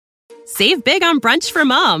Save big on brunch for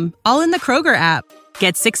mom, all in the Kroger app.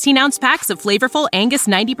 Get 16-ounce packs of flavorful Angus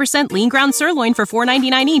 90% lean ground sirloin for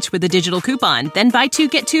 $4.99 each with a digital coupon. Then buy 2,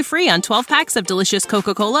 get 2 free on 12 packs of delicious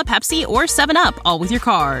Coca-Cola, Pepsi, or 7-Up, all with your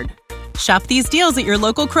card. Shop these deals at your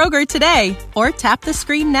local Kroger today, or tap the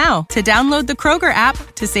screen now to download the Kroger app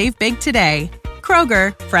to save big today.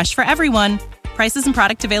 Kroger, fresh for everyone. Prices and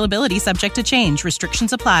product availability subject to change.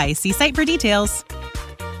 Restrictions apply. See site for details.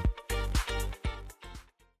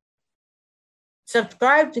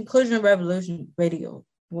 Subscribe to Inclusion Revolution Radio,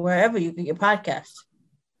 wherever you get your podcasts.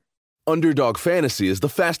 Underdog Fantasy is the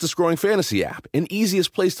fastest growing fantasy app and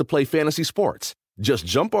easiest place to play fantasy sports. Just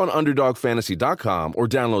jump on UnderdogFantasy.com or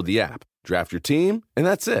download the app, draft your team, and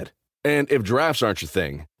that's it. And if drafts aren't your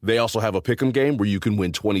thing, they also have a pick'em game where you can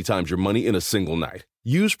win 20 times your money in a single night.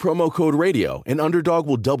 Use promo code RADIO, and Underdog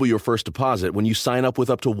will double your first deposit when you sign up with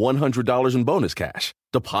up to $100 in bonus cash.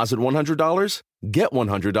 Deposit $100, get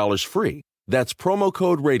 $100 free. That's promo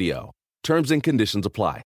code RADIO. Terms and conditions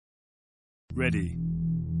apply. Ready,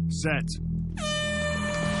 set.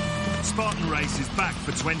 Spartan Race is back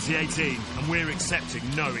for 2018, and we're accepting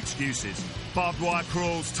no excuses. Barbed wire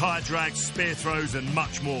crawls, tire drags, spear throws, and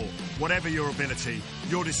much more. Whatever your ability,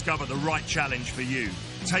 you'll discover the right challenge for you.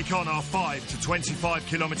 Take on our 5 to 25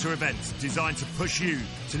 kilometre events designed to push you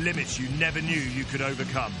to limits you never knew you could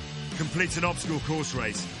overcome. Complete an obstacle course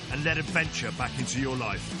race and let adventure back into your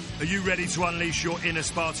life. Are you ready to unleash your inner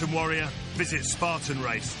Spartan warrior? Visit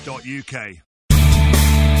spartanrace.uk.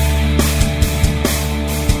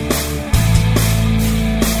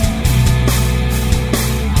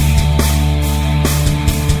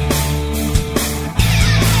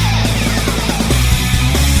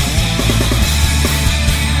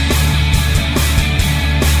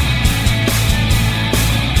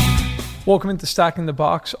 Welcome into Stacking the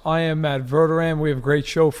Box. I am Matt Verderam. We have a great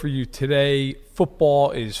show for you today.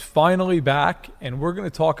 Football is finally back, and we're going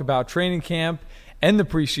to talk about training camp and the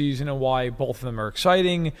preseason and why both of them are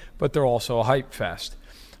exciting, but they're also a hype fest.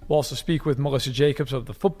 We'll also speak with Melissa Jacobs of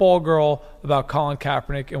The Football Girl about Colin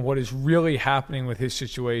Kaepernick and what is really happening with his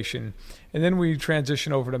situation. And then we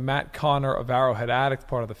transition over to Matt Connor of Arrowhead Addict,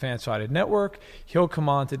 part of the Fansided Network. He'll come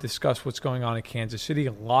on to discuss what's going on in Kansas City.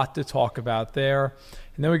 A lot to talk about there.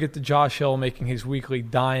 And then we get to Josh Hill making his weekly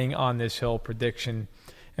Dying on This Hill prediction.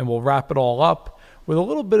 And we'll wrap it all up with a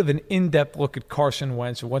little bit of an in-depth look at Carson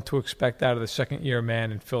Wentz and what to expect out of the second-year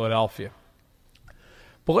man in Philadelphia.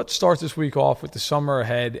 But let's start this week off with the summer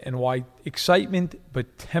ahead and why excitement,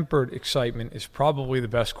 but tempered excitement, is probably the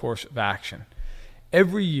best course of action.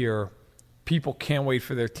 Every year, people can't wait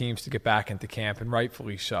for their teams to get back into camp, and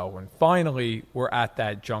rightfully so. And finally, we're at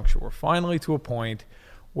that juncture. We're finally to a point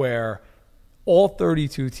where all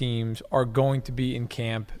 32 teams are going to be in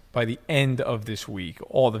camp by the end of this week.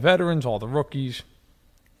 All the veterans, all the rookies,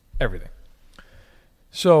 everything.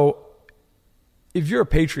 So if you're a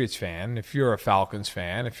Patriots fan, if you're a Falcons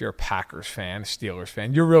fan, if you're a Packers fan, a Steelers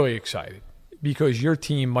fan, you're really excited because your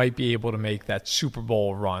team might be able to make that Super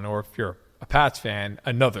Bowl run, or if you're a Pats fan,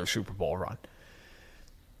 another Super Bowl run.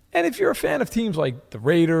 And if you're a fan of teams like the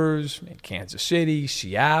Raiders, Kansas City,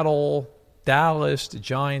 Seattle, Dallas, the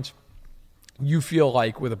Giants, you feel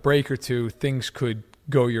like with a break or two, things could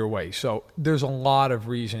go your way. So there's a lot of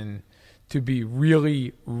reason to be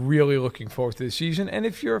really, really looking forward to the season. And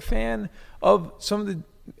if you're a fan of some of the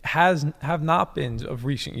have-not-beens of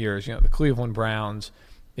recent years, you know, the Cleveland Browns,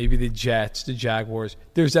 maybe the Jets, the Jaguars,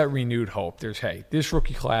 there's that renewed hope. There's, hey, this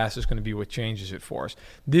rookie class is going to be what changes it for us.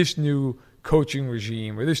 This new coaching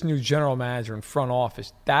regime or this new general manager and front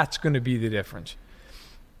office, that's going to be the difference.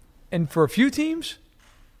 And for a few teams,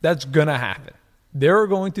 that's going to happen. There are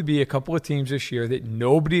going to be a couple of teams this year that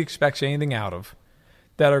nobody expects anything out of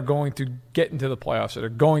that are going to get into the playoffs, that are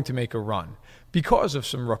going to make a run because of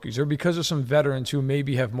some rookies or because of some veterans who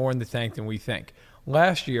maybe have more in the tank than we think.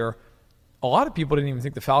 Last year, a lot of people didn't even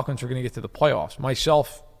think the Falcons were going to get to the playoffs,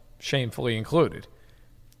 myself shamefully included.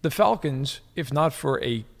 The Falcons, if not for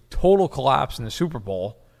a total collapse in the Super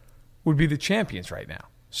Bowl, would be the champions right now.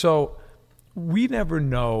 So we never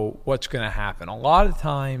know what's going to happen. A lot of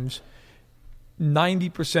times,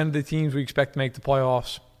 90% of the teams we expect to make the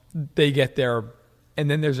playoffs, they get there. And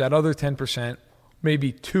then there's that other 10%,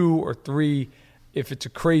 maybe 2 or 3, if it's a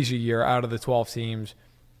crazy year, out of the 12 teams,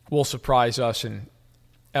 will surprise us and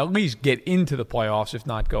at least get into the playoffs, if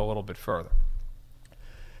not go a little bit further.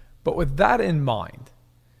 But with that in mind,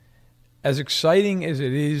 as exciting as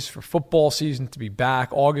it is for football season to be back,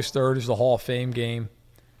 August 3rd is the Hall of Fame game,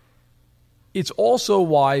 it's also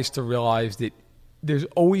wise to realize that there's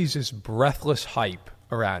always this breathless hype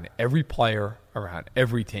around every player, around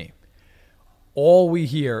every team. all we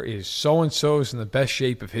hear is so-and-so's in the best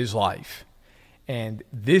shape of his life. And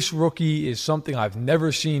this rookie is something I've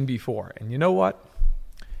never seen before. And you know what?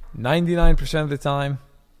 99% of the time,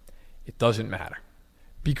 it doesn't matter.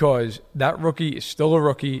 Because that rookie is still a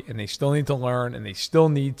rookie, and they still need to learn, and they still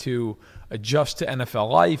need to adjust to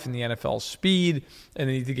NFL life and the NFL speed, and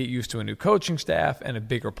they need to get used to a new coaching staff and a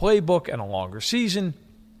bigger playbook and a longer season,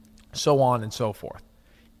 so on and so forth.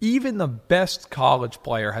 Even the best college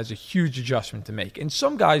player has a huge adjustment to make. And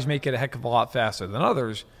some guys make it a heck of a lot faster than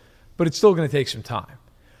others, but it's still going to take some time.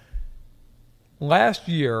 Last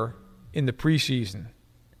year in the preseason,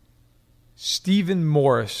 Stephen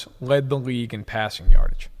Morris led the league in passing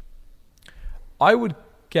yardage. I would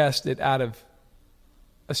guess that out of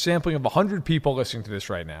a sampling of 100 people listening to this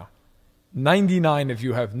right now, 99 of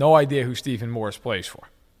you have no idea who Stephen Morris plays for.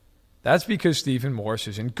 That's because Stephen Morris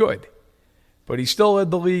isn't good. But he still led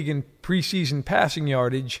the league in preseason passing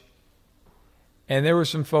yardage. And there were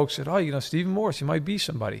some folks that, Stephen Morris, he might be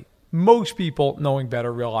somebody. Most people, knowing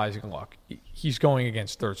better, realizing, look, he's going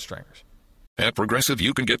against third stringers. At Progressive,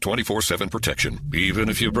 you can get 24/7 protection, even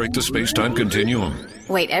if you break the space-time continuum.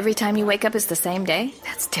 Wait, every time you wake up is the same day?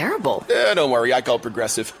 That's terrible. Don't worry, I call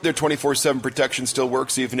Progressive. Their 24/7 protection still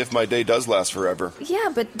works even if my day does last forever.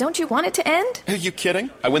 Yeah, but don't you want it to end? Are you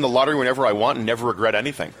kidding? I win the lottery whenever I want and never regret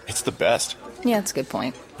anything. It's the best. Yeah, that's a good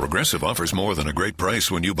point. Progressive offers more than a great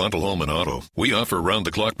price when you bundle home and auto. We offer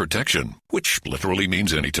round-the-clock protection, which literally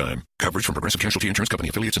means anytime. Coverage from Progressive Casualty Insurance Company,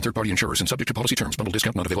 affiliates, and third-party insurers, and subject to policy terms. Bundle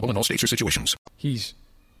discount not available in all states or situations. He's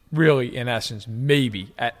really, in essence,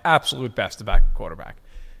 maybe at absolute best, a backup quarterback.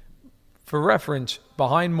 For reference,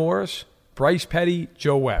 behind Morris, Bryce Petty,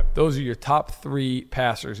 Joe Webb. Those are your top three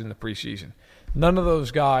passers in the preseason. None of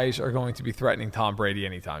those guys are going to be threatening Tom Brady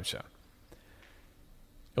anytime soon.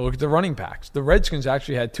 You look at the running backs. The Redskins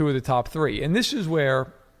actually had two of the top three. And this is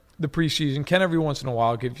where the preseason can every once in a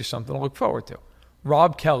while give you something to look forward to.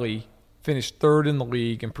 Rob Kelly finished third in the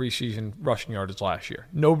league in preseason rushing yardage last year.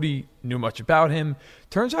 Nobody knew much about him.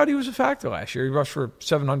 Turns out he was a factor last year. He rushed for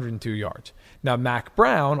 702 yards. Now, Mac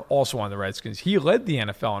Brown, also on the Redskins, he led the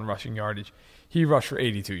NFL in rushing yardage. He rushed for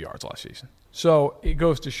 82 yards last season. So it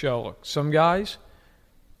goes to show, look, some guys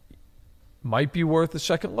might be worth a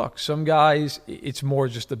second look. Some guys, it's more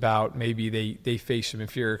just about maybe they face some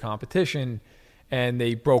inferior competition and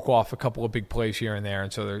they broke off a couple of big plays here and there,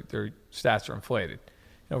 and so their stats are inflated.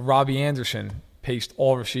 Robbie Anderson paced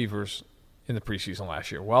all receivers in the preseason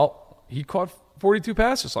last year. Well, he caught 42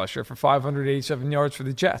 passes last year for 587 yards for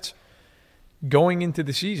the Jets. Going into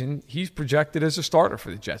the season, he's projected as a starter for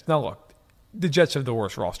the Jets. Now, look, the Jets have the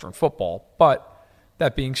worst roster in football, but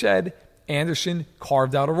that being said, Anderson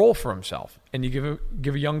carved out a role for himself, and you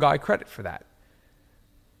give a young guy credit for that.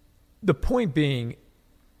 The point being,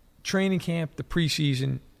 training camp, the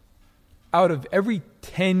preseason, out of every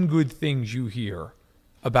 10 good things you hear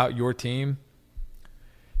about your team,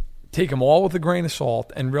 take them all with a grain of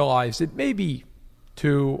salt and realize that maybe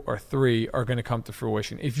 2 or 3 are going to come to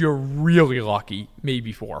fruition. If you're really lucky,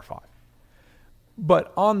 maybe 4 or 5.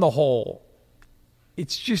 But on the whole,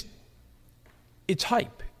 it's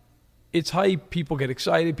hype. It's hype. People get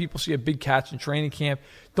excited. People see a big catch in training camp.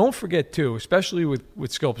 Don't forget, too, especially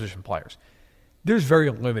with skill position players, there's very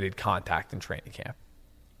limited contact in training camp.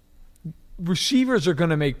 Receivers are going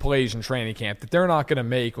to make plays in training camp that they're not going to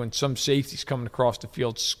make when some safety's coming across the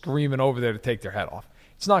field screaming over there to take their head off.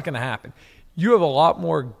 It's not going to happen. You have a lot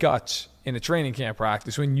more guts in a training camp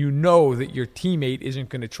practice when you know that your teammate isn't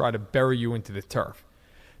going to try to bury you into the turf.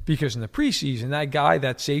 Because in the preseason, that guy,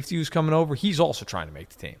 that safety who's coming over, he's also trying to make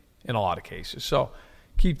the team in a lot of cases. So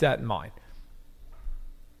keep that in mind.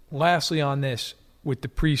 Lastly on this, with the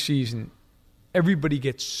preseason, everybody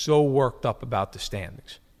gets so worked up about the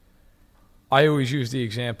standings. I always use the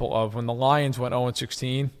example of when the Lions went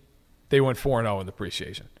 0-16, they went 4-0 in the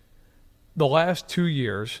preseason. The last 2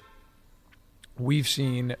 years, we've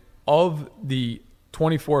seen of the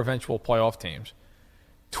 24 eventual playoff teams,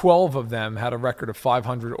 12 of them had a record of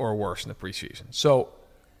 500 or worse in the preseason. So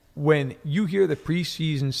when you hear the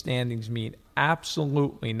preseason standings mean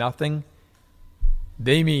absolutely nothing,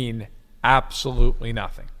 they mean absolutely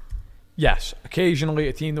nothing. Yes, occasionally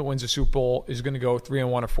a team that wins a Super Bowl is going to go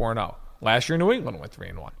 3-1 or 4-0. Last year, New England went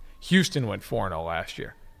 3-1. Houston went 4-0 last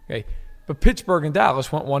year. Okay, but Pittsburgh and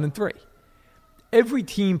Dallas went 1-3. Every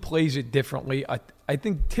team plays it differently. I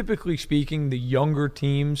think, typically speaking, the younger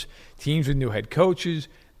teams with new head coaches,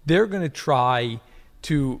 they're going to try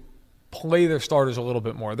to play their starters a little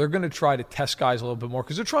bit more. They're going to try to test guys a little bit more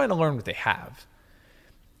because they're trying to learn what they have.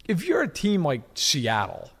 If you're a team like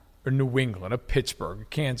Seattle a New England, a Pittsburgh, a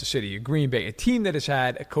Kansas City, a Green Bay, a team that has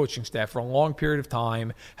had a coaching staff for a long period of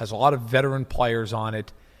time, has a lot of veteran players on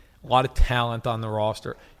it, a lot of talent on the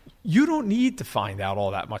roster, you don't need to find out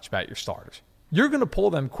all that much about your starters. You're going to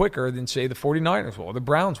pull them quicker than, say, the 49ers will or the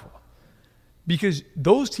Browns will. Because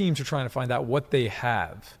those teams are trying to find out what they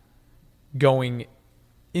have going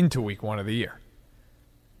into week 1 of the year.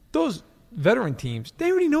 Those veteran teams,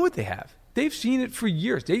 they already know what they have. They've seen it for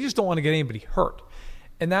years. They just don't want to get anybody hurt.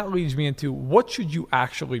 And that leads me into what should you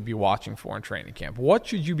actually be watching for in training camp? What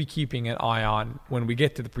should you be keeping an eye on when we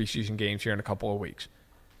get to the preseason games here in a couple of weeks?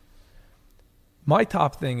 My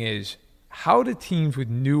top thing is, how do teams with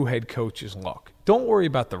new head coaches look? Don't worry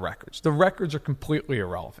about the records. The records are completely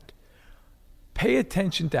irrelevant. Pay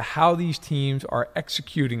attention to how these teams are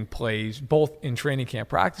executing plays, both in training camp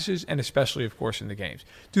practices and especially, of course, in the games.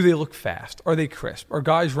 Do they look fast? Are they crisp? Are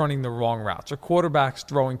guys running the wrong routes? Are quarterbacks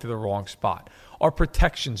throwing to the wrong spot? Are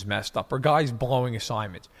protections messed up? Are guys blowing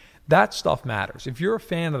assignments? That stuff matters. If you're a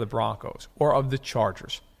fan of the Broncos or of the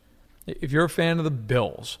Chargers, if you're a fan of the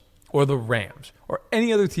Bills or the Rams or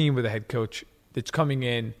any other team with a head coach that's coming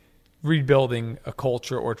in, rebuilding a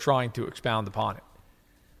culture or trying to expound upon it,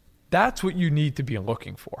 that's what you need to be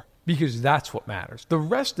looking for, because that's what matters. The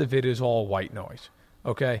rest of it is all white noise,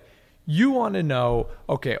 okay? You want to know,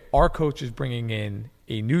 okay, our coach is bringing in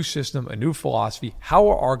a new system, a new philosophy. How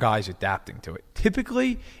are our guys adapting to it?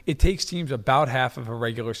 Typically, it takes teams about half of a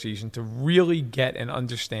regular season to really get and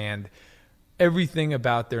understand everything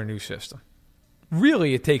about their new system.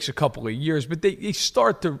 Really, it takes a couple of years, but they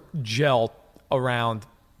start to gel around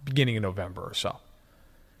beginning of November or so.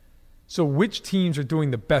 So which teams are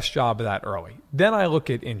doing the best job of that early? Then I look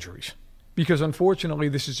at injuries, because unfortunately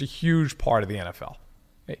this is a huge part of the NFL.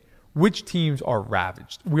 Okay? Which teams are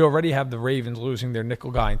ravaged? We already have the Ravens losing their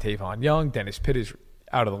nickel guy in Tavon Young. Dennis Pitt is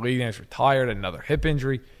out of the league and is retired, another hip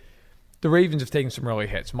injury. The Ravens have taken some early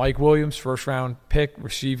hits. Mike Williams, first-round pick,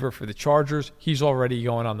 receiver for the Chargers, he's already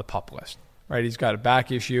going on the PUP list. Right, he's got a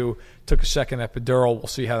back issue, took a second epidural. We'll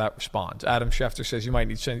see how that responds. Adam Schefter says you might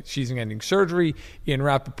need season-ending surgery. Ian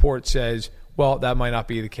Rappaport says, well, that might not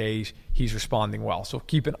be the case. He's responding well. So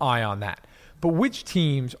keep an eye on that. But which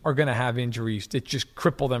teams are going to have injuries that just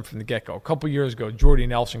cripple them from the get-go? A couple years ago, Jordy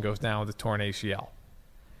Nelson goes down with a torn ACL.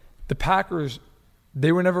 The Packers,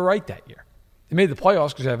 they were never right that year. They made the playoffs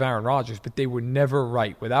because they have Aaron Rodgers, but they were never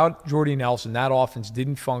right. Without Jordy Nelson, that offense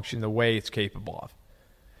didn't function the way it's capable of.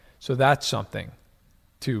 So that's something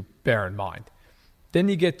to bear in mind. Then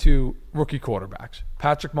you get to rookie quarterbacks.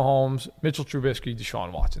 Patrick Mahomes, Mitchell Trubisky,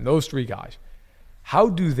 Deshaun Watson. Those three guys. How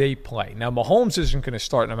do they play? Now, Mahomes isn't going to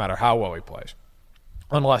start no matter how well he plays,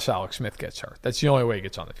 unless Alex Smith gets hurt. That's the only way he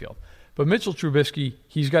gets on the field. But Mitchell Trubisky,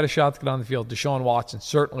 he's got a shot to get on the field. Deshaun Watson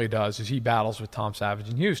certainly does as he battles with Tom Savage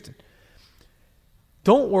in Houston.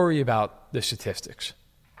 Don't worry about the statistics.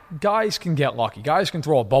 Guys can get lucky. Guys can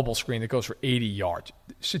throw a bubble screen that goes for 80 yards.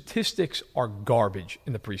 Statistics are garbage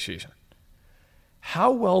in the preseason.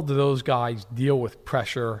 How well do those guys deal with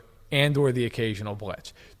pressure and or the occasional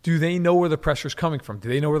blitz? Do they know where the pressure is coming from? Do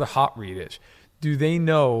they know where the hot read is? Do they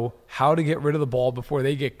know how to get rid of the ball before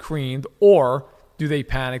they get creamed? Or do they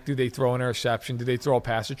panic? Do they throw an interception? Do they throw a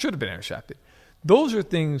pass that should have been intercepted? Those are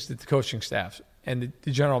things that the coaching staff and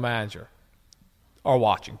the general manager are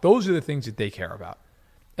watching. Those are the things that they care about.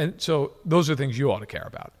 And so those are things you ought to care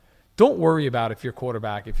about. Don't worry about if you're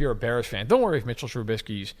quarterback, if you're a Bears fan. Don't worry if Mitchell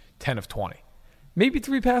Trubisky's 10 of 20. Maybe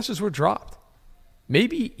 3 passes were dropped.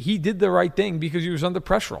 Maybe he did the right thing because he was under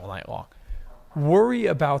pressure all night long. Worry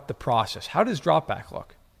about the process. How does drop back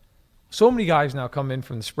look? So many guys now come in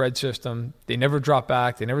from the spread system. They never drop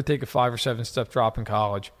back. They never take a 5 or 7 step drop in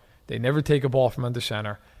college. They never take a ball from under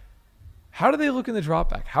center. How do they look in the drop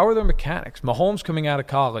back? How are their mechanics? Mahomes coming out of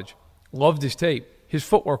college, loved his tape. His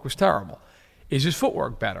footwork was terrible. Is his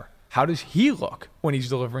footwork better? How does he look when he's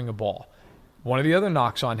delivering a ball? One of the other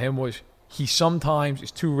knocks on him was he sometimes is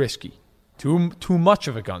too risky, too much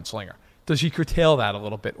of a gunslinger. Does he curtail that a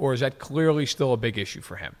little bit, or is that clearly still a big issue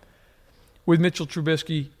for him? With Mitchell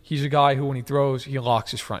Trubisky, he's a guy who when he throws, he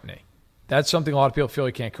locks his front knee. That's something a lot of people feel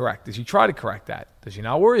he can't correct. Does he try to correct that? Does he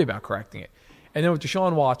not worry about correcting it? And then with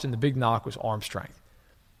Deshaun Watson, the big knock was arm strength.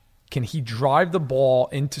 Can he drive the ball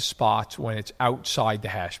into spots when it's outside the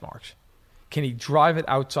hash marks? Can he drive it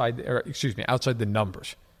outside the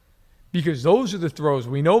numbers? Because those are the throws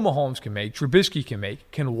we know Mahomes can make, Trubisky can make.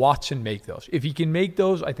 Can Watson make those? If he can make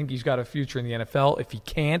those, I think he's got a future in the NFL. If he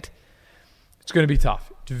can't, it's going to be tough.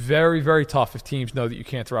 It's very, very tough if teams know that you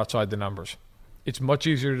can't throw outside the numbers. It's much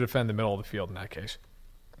easier to defend the middle of the field in that case.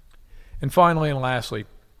 And finally and lastly,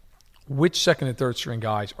 which second and third string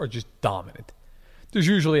guys are just dominant? there's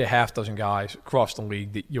usually a half dozen guys across the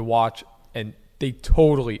league that you watch and they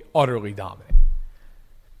totally, utterly dominate.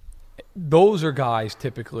 Those are guys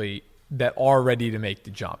typically that are ready to make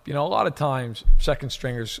the jump. A lot of times second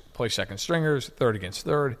stringers play second stringers, third against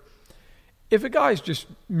third. If a guy's just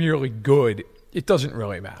merely good, it doesn't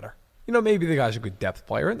really matter. Maybe the guy's a good depth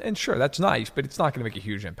player, and sure, that's nice, but it's not going to make a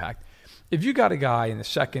huge impact. If you got a guy in the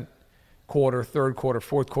second quarter, third quarter,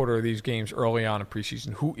 fourth quarter of these games early on in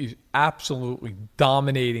preseason who is absolutely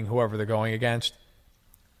dominating whoever they're going against,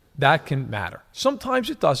 that can matter. Sometimes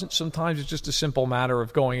it doesn't. Sometimes it's just a simple matter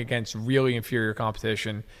of going against really inferior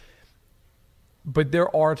competition. But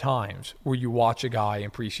there are times where you watch a guy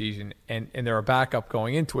in preseason and they're a backup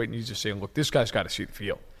going into it, and you just say, look, this guy's got to see the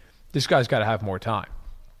field. This guy's got to have more time.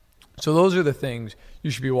 So those are the things you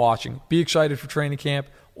should be watching. Be excited for training camp.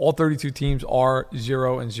 All 32 teams are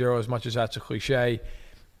 0-0, as much as that's a cliche.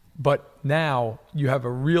 But now you have a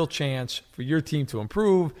real chance for your team to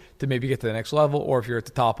improve, to maybe get to the next level, or if you're at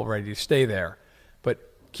the top already, to stay there. But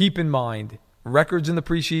keep in mind, records in the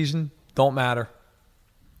preseason don't matter.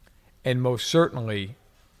 And most certainly,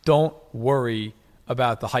 don't worry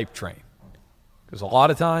about the hype train. Because a lot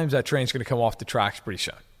of times that train's going to come off the tracks pretty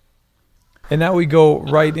soon. And now we go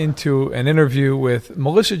right into an interview with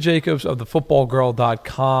Melissa Jacobs of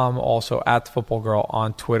thefootballgirl.com, also at thefootballgirl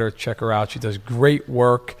on Twitter. Check her out. She does great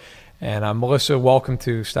work. And Melissa, welcome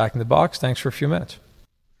to Stacking the Box. Thanks for a few minutes.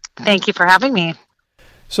 Thank you for having me.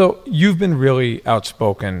 So you've been really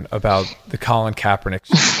outspoken about the Colin Kaepernick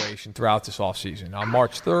situation throughout this offseason. On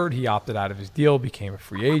March 3rd, he opted out of his deal, became a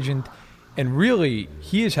free agent. And really,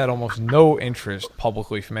 he has had almost no interest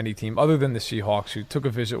publicly from any team other than the Seahawks, who took a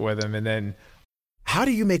visit with him and then... How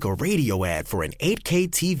do you make a radio ad for an 8K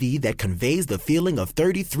TV that conveys the feeling of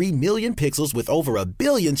 33 million pixels with over a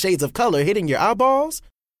billion shades of color hitting your eyeballs?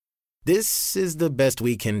 This is the best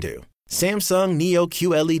we can do. Samsung Neo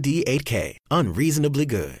QLED 8K, unreasonably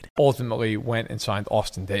good. Ultimately went and signed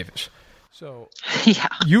Austin Davis. So yeah.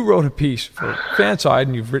 You wrote a piece for Fanside,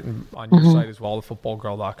 and you've written on your site as well,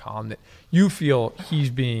 thefootballgirl.com, that you feel he's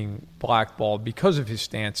being blackballed because of his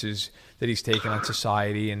stances that he's taken on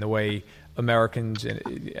society and the way Americans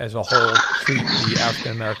as a whole treat the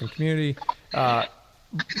African-American community. Are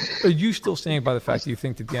you still standing by the fact that you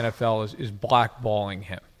think that the NFL is blackballing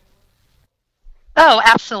him? Oh,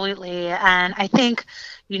 absolutely. And I think,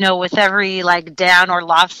 with every Dan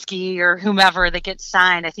Orlovsky or whomever that gets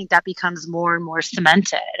signed, I think that becomes more and more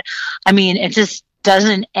cemented. I mean, it just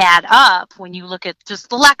doesn't add up when you look at just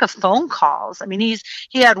the lack of phone calls. I mean, he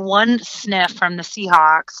had one sniff from the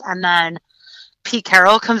Seahawks, and then Pete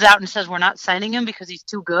Carroll comes out and says, we're not signing him because he's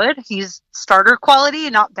too good. He's starter quality,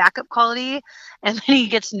 not backup quality. And then he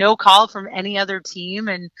gets no call from any other team.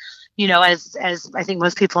 And, as I think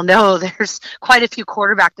most people know, there's quite a few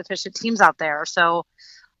quarterback deficient teams out there. So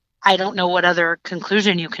I don't know what other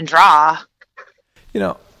conclusion you can draw.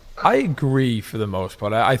 I agree for the most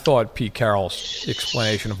part. I thought Pete Carroll's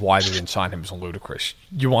explanation of why they didn't sign him is ludicrous.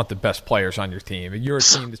 You want the best players on your team. You're a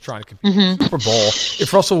team that's trying to compete for the Super Bowl.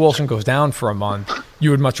 If Russell Wilson goes down for a month, you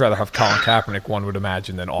would much rather have Colin Kaepernick, one would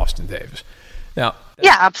imagine, than Austin Davis. Now,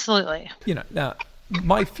 yeah, absolutely. Now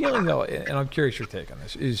my feeling, though, and I'm curious your take on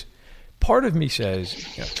this, is part of me says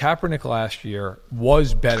Kaepernick last year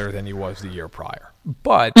was better than he was the year prior.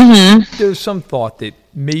 But there's some thought that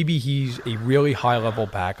maybe he's a really high-level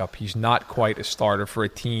backup. He's not quite a starter for a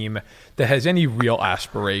team that has any real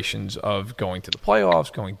aspirations of going to the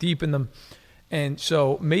playoffs, going deep in them. And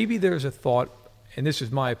so maybe there's a thought, and this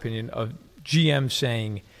is my opinion, of GM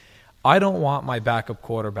saying, I don't want my backup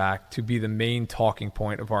quarterback to be the main talking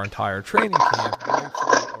point of our entire training camp,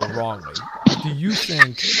 rightfully or wrongly. Do you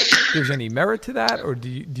think there's any merit to that, or do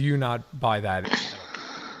you not buy that?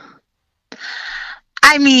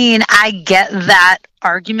 I mean, I get that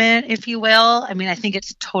argument, if you will. I mean, I think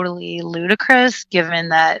it's totally ludicrous given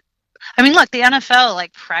that, look, the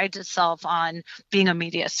NFL prides itself on being a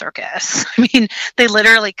media circus. I mean, they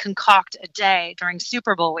literally concoct a day during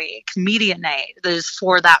Super Bowl week, media night, that is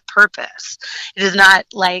for that purpose. It is not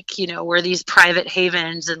we're these private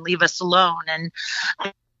havens and leave us alone. And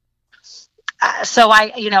so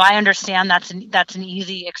I understand that's an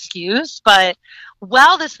easy excuse, but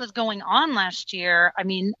while this was going on last year,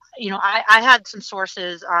 I had some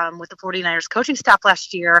sources with the 49ers coaching staff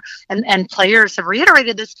last year, and players have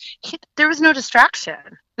reiterated this. There was no distraction.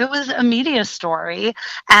 It was a media story,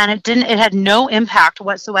 and it had no impact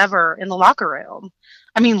whatsoever in the locker room.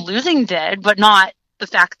 Losing did, but not the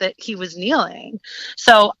fact that he was kneeling.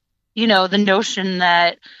 So, the notion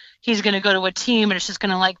that he's going to go to a team and it's just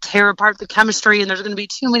going to tear apart the chemistry and there's going to be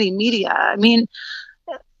too many media.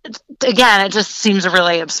 Again, it just seems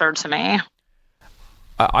really absurd to me.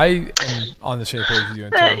 I am on the same page with you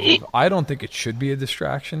in terms of, I don't think it should be a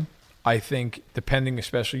distraction. I think depending,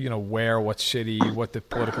 especially, where, what city, what the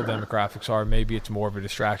political demographics are, maybe it's more of a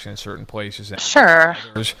distraction in certain places than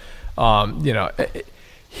others.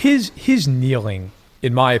 His kneeling,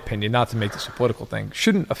 in my opinion, not to make this a political thing,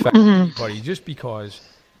 shouldn't affect anybody, just because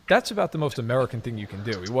that's about the most American thing you can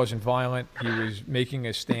do. He wasn't violent. He was making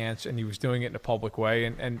a stance, and he was doing it in a public way.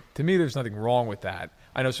 And to me, there's nothing wrong with that.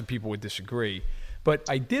 I know some people would disagree. But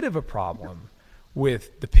I did have a problem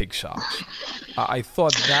with the pig socks. I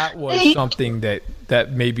thought that was something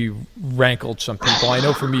that maybe rankled some people. I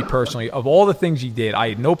know for me personally, of all the things he did, I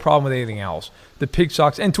had no problem with anything else. The pig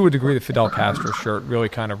socks, and to a degree, the Fidel Castro shirt really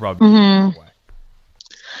kind of rubbed me away.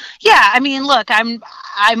 Yeah, I mean, look, I'm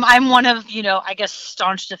one of, I guess,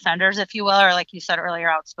 staunch defenders, if you will, or like you said earlier,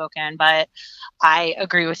 outspoken, but I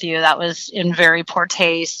agree with you. That was in very poor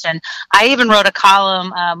taste. And I even wrote a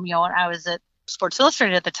column, when I was at Sports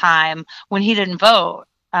Illustrated at the time, when he didn't vote.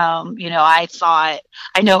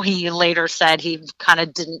 I know he later said he kind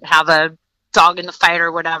of didn't have a dog in the fight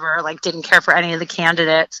or whatever, like didn't care for any of the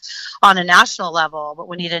candidates on a national level, but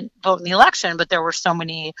when he didn't vote in the election, but there were so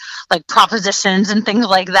many like propositions and things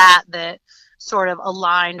like that sort of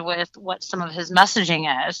aligned with what some of his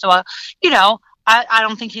messaging is. So, I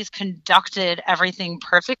don't think he's conducted everything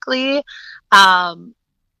perfectly.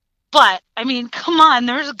 But I mean, come on,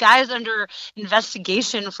 there's guys under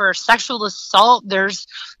investigation for sexual assault. There's,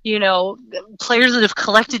 players that have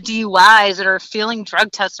collected DUIs that are failing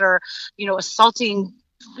drug tests or, assaulting,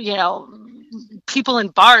 people in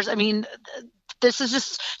bars. I mean, this is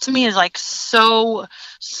just, to me, is like so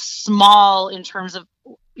small in terms of,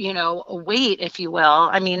 a weight, if you will.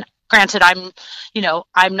 I mean, granted, I'm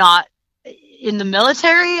not in the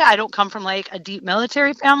military. I don't come from like a deep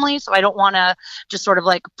military family, so I don't want to just sort of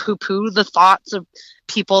like poo-poo the thoughts of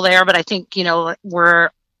people there. But I think,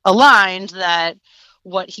 we're aligned that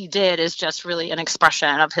what he did is just really an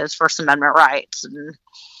expression of his First Amendment rights. And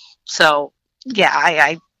so, yeah,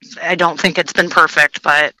 I don't think it's been perfect,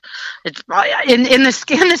 but it's in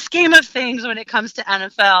the scheme of things when it comes to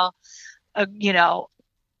NFL,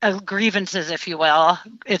 grievances, if you will,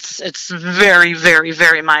 it's very, very,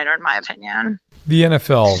 very minor in my opinion. The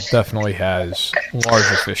NFL definitely has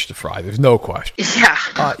larger fish to fry. There's no question. Yeah.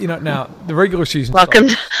 Now the regular season. Welcome.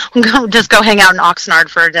 Just go hang out in Oxnard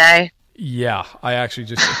for a day. Yeah, I actually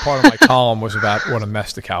just part of my column was about what a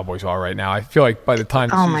mess the Cowboys are right now. I feel like by the time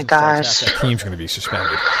the season starts, that team's going to be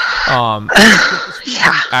suspended.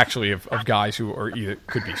 Actually, of guys who are either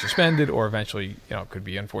could be suspended or eventually, could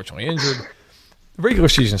be unfortunately injured. The regular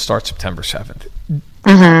season starts September 7th.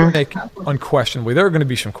 Unquestionably, there are going to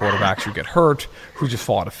be some quarterbacks who get hurt, who just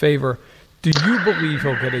fall out of favor. Do you believe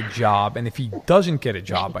he'll get a job? And if he doesn't get a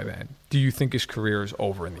job by then, do you think his career is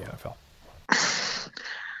over in the NFL?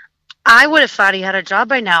 I would have thought he had a job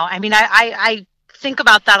by now. I mean, I think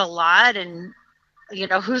about that a lot, and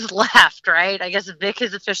who's left, right? I guess Vic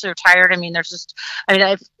is officially retired. I mean,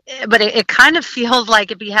 but it kind of feels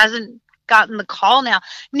like if he hasn't gotten the call now,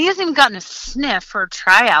 and he hasn't even gotten a sniff for a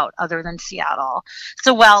tryout other than Seattle.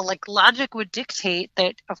 So, logic would dictate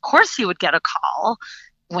that, of course, he would get a call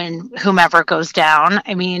when whomever goes down.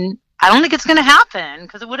 I mean, I don't think it's going to happen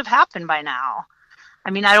because it would have happened by now.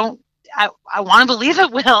 I mean, I want to believe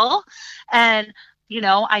it will. And,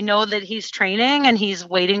 I know that he's training and he's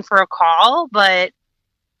waiting for a call, but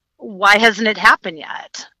why hasn't it happened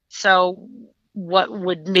yet? So what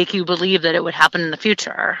would make you believe that it would happen in the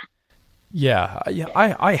future? Yeah.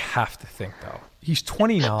 I have to think, though. He's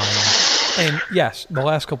 29, and yes, the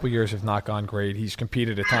last couple of years have not gone great. He's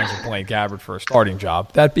competed at times with Blaine Gabbert for a starting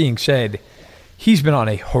job. That being said, he's been on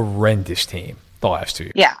a horrendous team the last 2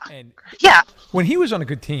 years. Yeah. And yeah. When he was on a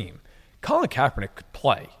good team, Colin Kaepernick could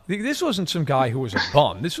play. This wasn't some guy who was a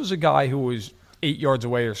bum. This was a guy who was 8 yards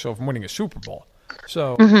away or so from winning a Super Bowl.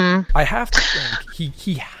 So I have to think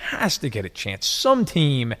he has to get a chance. Some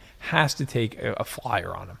team has to take a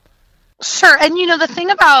flyer on him. Sure. And, the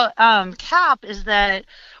thing about Cap is that,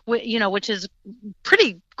 which is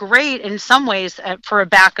pretty great in some ways for a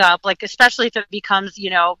backup, like especially if it becomes,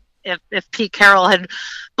 if Pete Carroll had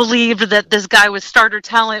believed that this guy with starter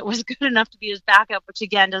talent was good enough to be his backup, which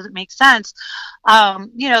again doesn't make sense.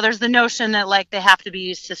 There's the notion that like they have to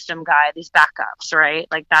be a system guy, these backups, right?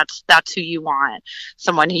 Like that's who you want,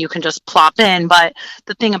 someone who you can just plop in. But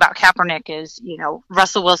the thing about Kaepernick is,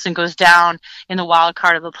 Russell Wilson goes down in the wild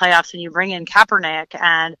card of the playoffs and you bring in Kaepernick,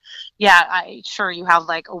 and sure you have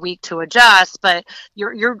like a week to adjust, but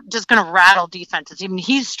you're just going to rattle defenses. I mean,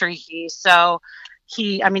 he's streaky, so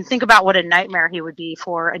think about what a nightmare he would be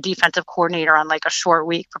for a defensive coordinator on like a short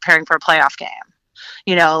week preparing for a playoff game.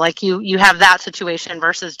 Like you have that situation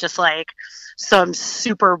versus just like some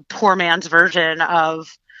super poor man's version of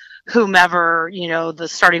whomever, the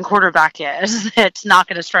starting quarterback is. It's not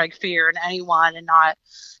going to strike fear in anyone and not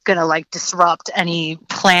going to like disrupt any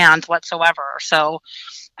plans whatsoever. So,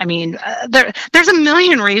 I mean, there's a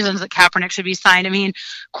million reasons that Kaepernick should be signed. I mean,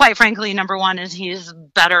 quite frankly, number one is he's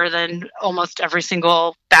better than almost every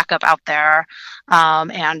single backup out there,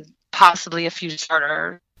 and possibly a few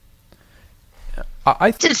starters.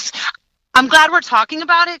 I'm glad we're talking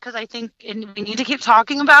about it because I think we need to keep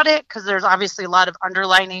talking about it because there's obviously a lot of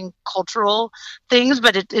underlining cultural things,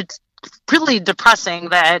 but it's really depressing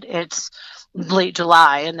that it's late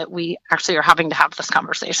July and that we actually are having to have this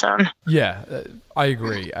conversation. Yeah, I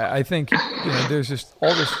agree. I think there's just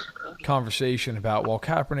all this conversation about, well,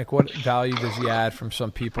 Kaepernick, what value does he add from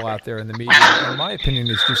some people out there in the media? And my opinion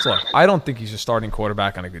is just, look, I don't think he's a starting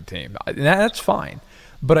quarterback on a good team. And that's fine.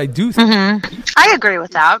 But I do think I agree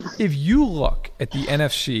with that. If you look at the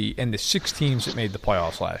NFC and the 6 teams that made the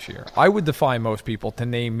playoffs last year, I would defy most people to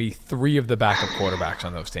name me 3 of the backup quarterbacks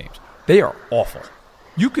on those teams. They are awful.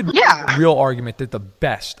 You could make a real argument that the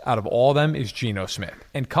best out of all of them is Geno Smith.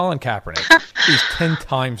 And Colin Kaepernick is 10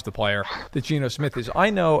 times the player that Geno Smith is.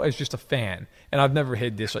 I know as just a fan, and I've never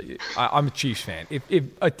hid this, I'm a Chiefs fan. If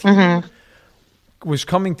a team was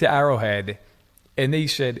coming to Arrowhead and they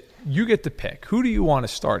said, you get to pick, who do you want to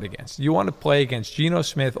start against? Do you want to play against Geno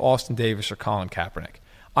Smith, Austin Davis, or Colin Kaepernick?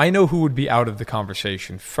 I know who would be out of the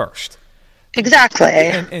conversation first. Exactly.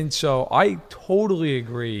 And so I totally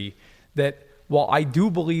agree that while I do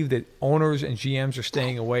believe that owners and GMs are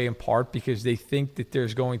staying away in part because they think that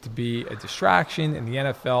there's going to be a distraction in the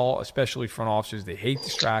NFL, especially front offices, they hate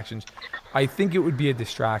distractions. I think it would be a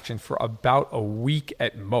distraction for about a week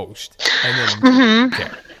at most, and then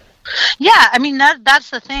care. Yeah, I mean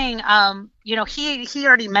that's the thing. He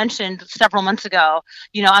already mentioned several months ago,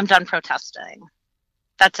 I'm done protesting.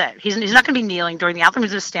 That's it. He's not going to be kneeling during the anthem.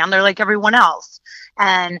 He's going to stand there like everyone else.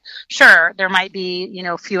 And sure, there might be,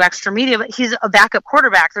 a few extra media, but he's a backup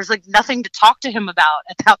quarterback. There's like nothing to talk to him about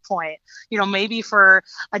at that point. Maybe for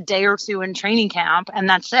a day or two in training camp, and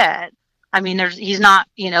that's it. I mean, he's not,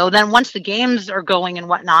 then once the games are going and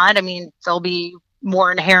whatnot, I mean, there'll be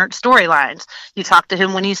more inherent storylines. You talk to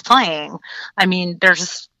him when he's playing. I mean,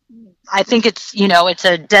 I think it's, it's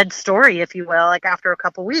a dead story, if you will, like after a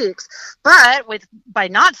couple weeks. But by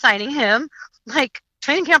not signing him, like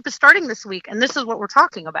training camp is starting this week, and this is what we're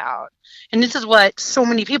talking about. And this is what so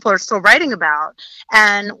many people are still writing about.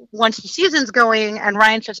 And once the season's going and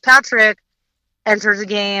Ryan Fitzpatrick enters a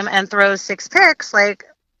game and throws 6 picks, like,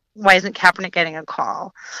 why isn't Kaepernick getting a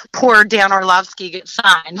call? Poor Dan Orlovsky gets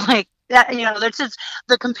signed. Like, that, that's just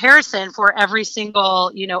the comparison for every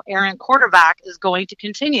single, errant quarterback is going to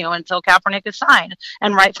continue until Kaepernick is signed,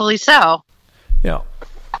 and rightfully so.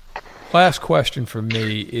 Last question for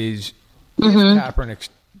me is, if Kaepernick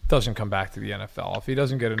doesn't come back to the NFL, if he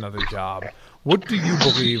doesn't get another job, what do you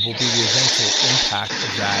believe will be the eventual impact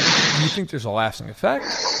of that? Do you think there's a lasting effect,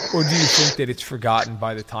 or do you think that it's forgotten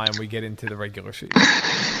by the time we get into the regular season?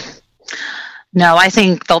 No, I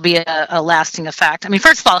think there'll be a lasting effect. I mean,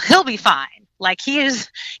 first of all, he'll be fine. Like he is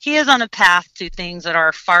on a path to things that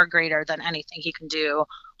are far greater than anything he can do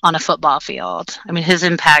on a football field. I mean, his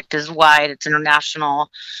impact is wide. It's international.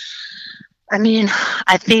 I mean,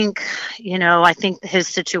 I think his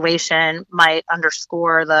situation might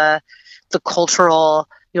underscore the cultural,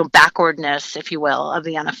 backwardness, if you will, of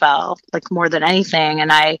the NFL, like more than anything.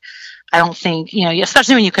 And I don't think,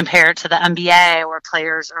 especially when you compare it to the NBA where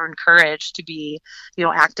players are encouraged to be,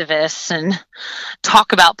 activists and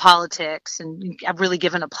talk about politics and really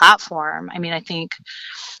given a platform. I mean, I think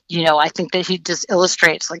that he just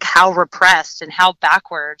illustrates like how repressed and how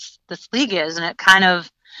backwards this league is. And it kind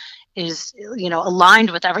of is, aligned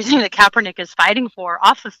with everything that Kaepernick is fighting for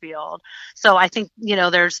off the field. So I think,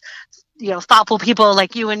 there's, thoughtful people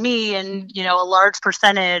like you and me and, a large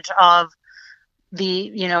percentage of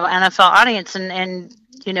the NFL audience and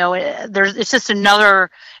it's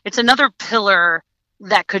another pillar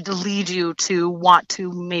that could lead you to want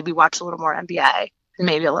to maybe watch a little more NBA and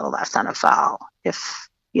maybe a little less NFL if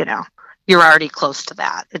you're already close to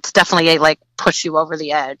that. It's definitely a push you over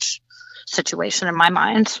the edge situation in my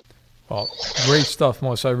mind. Well, great stuff,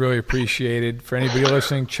 Melissa. I really appreciate it. For anybody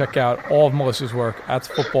listening, check out all of Melissa's work at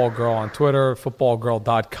Football Girl on Twitter,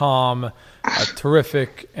 footballgirl.com.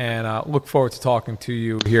 Terrific, and look forward to talking to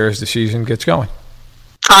you here as the season gets going.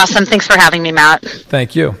 Awesome. Thanks for having me, Matt.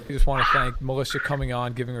 Thank you. I just want to thank Melissa coming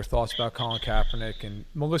on, giving her thoughts about Colin Kaepernick. And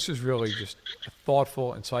Melissa's really just a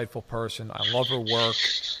thoughtful, insightful person. I love her work.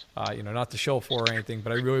 Not to show for or anything,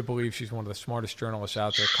 but I really believe she's one of the smartest journalists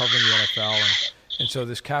out there covering the NFL. And so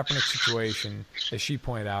this Kaepernick situation, as she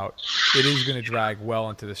pointed out, it is going to drag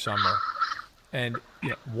well into the summer. And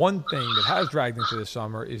one thing that has dragged into the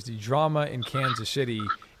summer is the drama in Kansas City.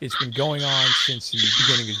 It's been going on since the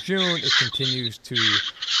beginning of June. It continues to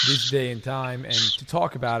this day and time. And to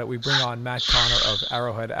talk about it, we bring on Matt Connor of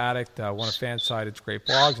Arrowhead Addict, one of Fansided's great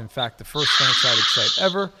blogs. In fact, the first Fansided site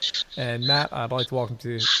ever. And Matt, I'd like to welcome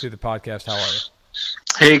to the podcast. How are you?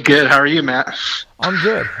 Hey, good. How are you, Matt? I'm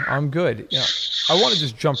good. I want to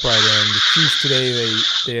just jump right in. The Chiefs today,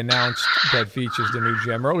 they announced Brett Veach as the new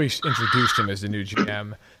GM, or at least introduced him as the new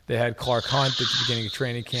GM. They had Clark Hunt at the beginning of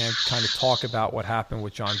training camp kind of talk about what happened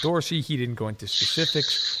with John Dorsey. He didn't go into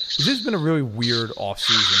specifics. This has been a really weird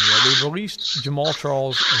offseason. They released Jamal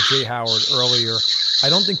Charles and Jay Howard earlier. I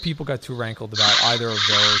don't think people got too rankled about either of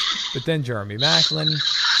those. But then Jeremy Maclin,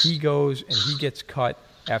 he goes and he gets cut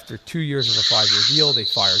after 2 years of a 5-year deal. They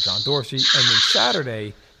fire John Dorsey. And then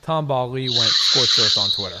Saturday, Tom Bali went scorched earth on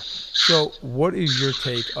Twitter. So what is your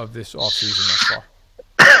take of this offseason thus far?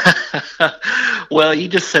 Well, you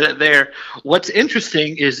just said it there. What's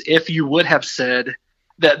interesting is if you would have said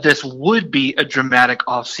that this would be a dramatic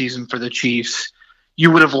offseason for the Chiefs,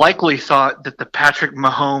 you would have likely thought that the Patrick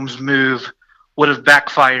Mahomes move would have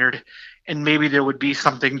backfired and maybe there would be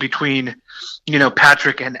something between,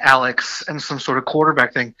 Patrick and Alex and some sort of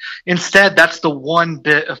quarterback thing. Instead, that's the one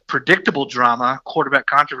bit of predictable drama, quarterback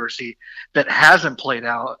controversy, that hasn't played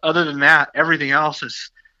out. Other than that, everything else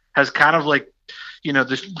has kind of like,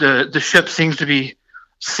 the ship seems to be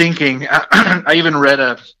sinking. I even read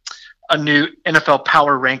a new NFL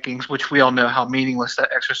power rankings, which we all know how meaningless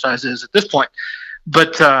that exercise is at this point.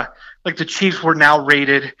 But the Chiefs were now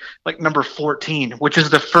rated like number 14, which is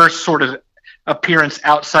the first sort of appearance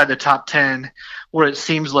outside the top 10 where it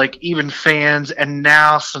seems like even fans and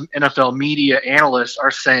now some NFL media analysts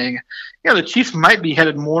are saying, the Chiefs might be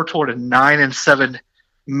headed more toward a 9-7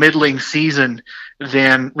 middling season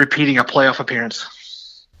than repeating a playoff appearance.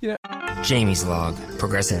 Jamie's Log,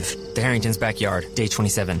 Progressive, The Harrington's Backyard, day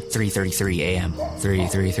 27, 3:33 a.m.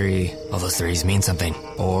 333. All those threes mean something.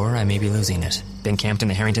 Or I may be losing it. Been camped in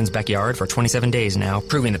the Harrington's Backyard for 27 days now,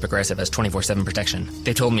 proving that Progressive has 24/7 protection.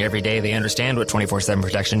 They told me every day they understand what 24/7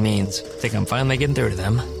 protection means. Think I'm finally getting through to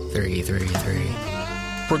them. 333.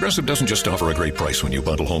 Progressive doesn't just offer a great price when you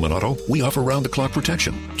bundle home and auto. We offer round-the-clock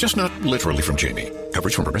protection, just not literally from Jamie.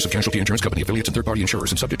 Coverage from Progressive Casualty Insurance Company, affiliates, and third-party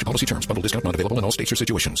insurers, and subject to policy terms. Bundle discount not available in all states or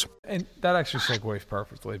situations. And that actually segues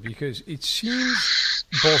perfectly because it seems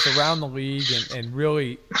both around the league and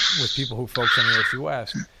really with people who focus on the AFC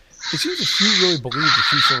West, it seems that few really believe the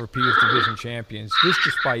Chiefs will repeat as division champions, this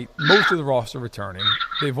despite most of the roster returning.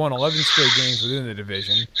 They've won 11 straight games within the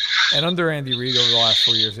division, and under Andy Reid over the last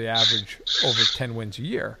 4 years, they average over 10 wins a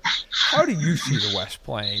year. How do you see the West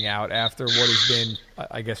playing out after what has been,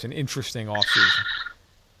 I guess, an interesting offseason?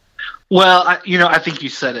 Well, I think you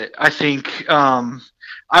said it. I think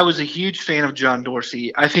I was a huge fan of John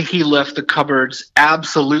Dorsey. I think he left the cupboards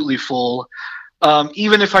absolutely full.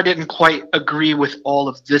 Even if I didn't quite agree with all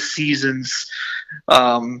of this season's,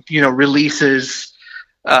 releases,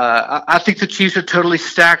 I think the Chiefs are totally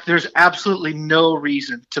stacked. There's absolutely no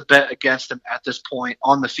reason to bet against them at this point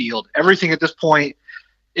on the field. Everything at this point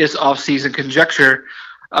is off-season conjecture,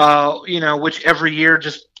 which every year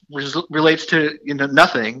just relates to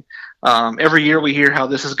nothing. Every year we hear how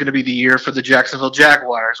this is going to be the year for the Jacksonville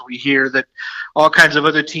Jaguars. We hear that all kinds of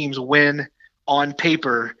other teams win on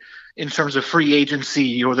paper in terms of free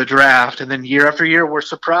agency or the draft. And then year after year, we're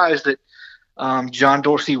surprised that John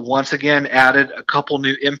Dorsey once again added a couple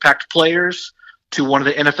new impact players to one of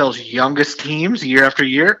the NFL's youngest teams year after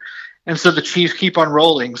year. And so the Chiefs keep on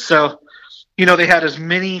rolling. So, they had as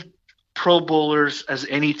many Pro Bowlers as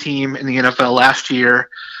any team in the NFL last year.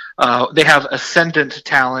 They have ascendant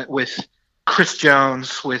talent with Chris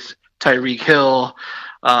Jones, with Tyreek Hill.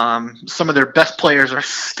 Some of their best players are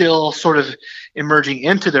still sort of emerging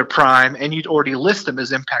into their prime, and you'd already list them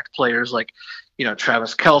as impact players like,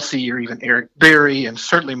 Travis Kelce or even Eric Berry and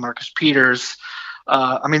certainly Marcus Peters.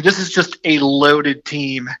 This is just a loaded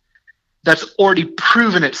team that's already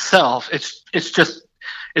proven itself.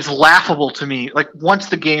 It's laughable to me. Like once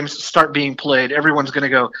the games start being played, everyone's going to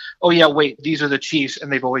go, "Oh yeah, wait, these are the Chiefs, and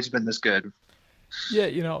they've always been this good." Yeah,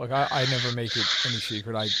 I never make it any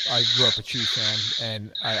secret. I grew up a Chiefs fan,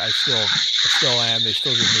 and I still am. They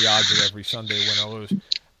still give me odds at every Sunday win or lose.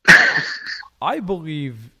 I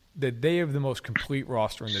believe that they have the most complete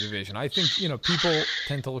roster in the division. I think, people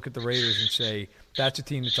tend to look at the Raiders and say, that's a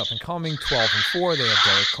team that's up and coming, 12-4, they have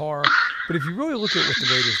Derek Carr. But if you really look at what the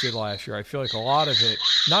Raiders did last year, I feel like a lot of it,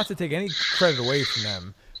 not to take any credit away from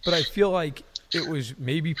them, but I feel like it was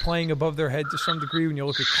maybe playing above their head to some degree when you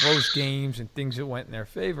look at close games and things that went in their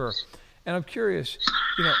favor. And I'm curious,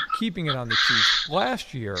 keeping it on the Chiefs,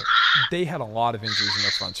 last year they had a lot of injuries in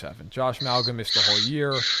their front seven. Josh Malgum missed the whole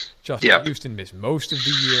year. Justin Houston missed most of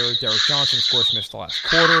the year. Derek Johnson, of course, missed the last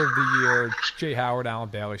quarter of the year. Jay Howard, Allen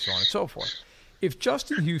Bailey, so on and so forth. If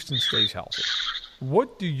Justin Houston stays healthy,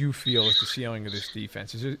 what do you feel is the ceiling of this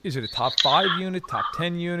defense? Is it a top 5 unit, top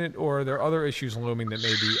 10 unit, or are there other issues looming that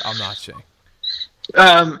maybe I'm not seeing?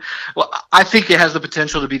 Well, I think it has the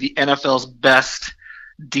potential to be the NFL's best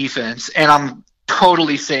defense, and I'm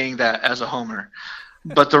totally saying that as a homer.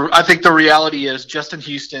 But I think the reality is Justin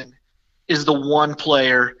Houston is the one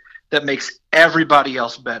player that makes everybody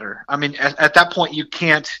else better. I mean, at that point, you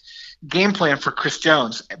can't game plan for Chris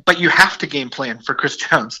Jones, but you have to game plan for Chris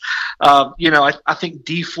Jones. I think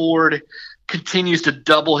Dee Ford continues to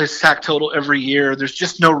double his sack total every year. There's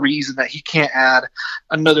just no reason that he can't add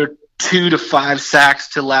another 2 to 5 sacks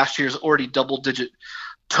to last year's already double-digit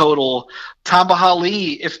total. Tamba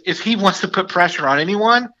Hali, if he wants to put pressure on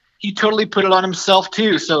anyone, he totally put it on himself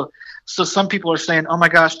too. So some people are saying, oh my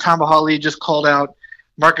gosh, Tamba Hali just called out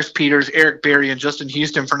Marcus Peters, Eric Berry, and Justin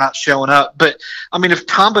Houston for not showing up. But, I mean, if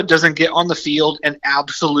Tamba doesn't get on the field and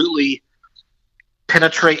absolutely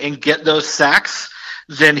penetrate and get those sacks,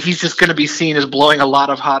 then he's just going to be seen as blowing a lot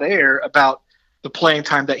of hot air about the playing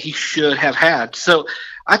time that he should have had. So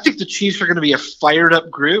I think the Chiefs are going to be a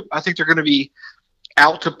fired-up group. I think they're going to be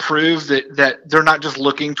out to prove that they're not just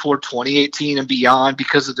looking toward 2018 and beyond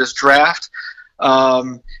because of this draft.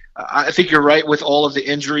 I think you're right with all of the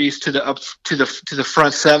injuries to the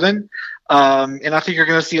front seven, and I think you're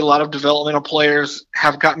going to see a lot of developmental players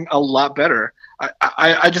have gotten a lot better.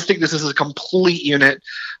 I just think this is a complete unit,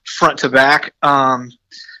 front to back. I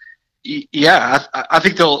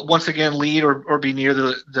think they'll once again lead or be near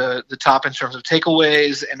the top in terms of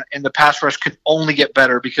takeaways, and the pass rush could only get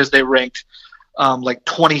better because they ranked like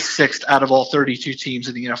 26th out of all 32 teams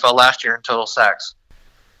in the NFL last year in total sacks.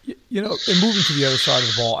 And moving to the other side of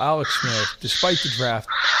the ball, Alex Smith, despite the draft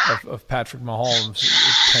of Patrick Mahomes,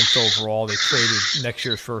 10th overall, they traded next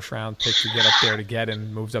year's first-round pick to get up there to get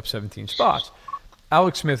him, moved up 17 spots.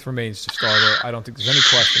 Alex Smith remains the starter. I don't think there's any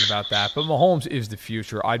question about that. But Mahomes is the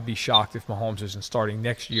future. I'd be shocked if Mahomes isn't starting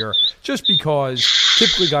next year, just because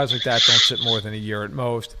typically guys like that don't sit more than a year at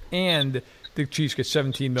most. And the Chiefs get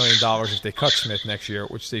 $17 million if they cut Smith next year,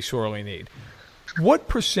 which they sorely need. What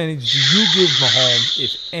percentage do you give Mahomes,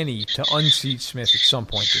 if any, to unseat Smith at some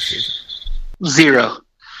point this season? 0.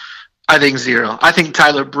 I think 0. I think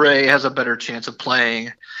Tyler Bray has a better chance of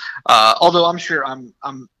playing, although I'm sure I'm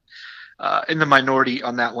in the minority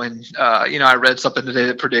on that one. I read something today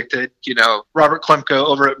that predicted, Robert Klemko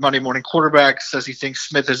over at Monday Morning Quarterback says he thinks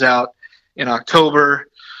Smith is out in October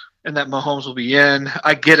and that Mahomes will be in.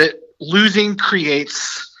 I get it. Losing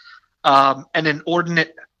creates an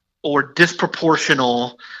inordinate or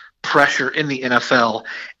disproportional pressure in the NFL.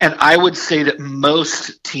 And I would say that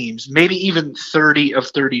most teams, maybe even 30 of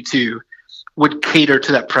 32, would cater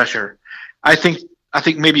to that pressure. I think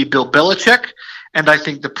maybe Bill Belichick, and I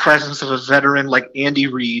think the presence of a veteran like Andy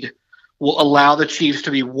Reid will allow the Chiefs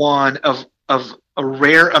to be one of a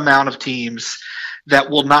rare amount of teams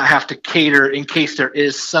that will not have to cater in case there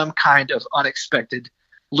is some kind of unexpected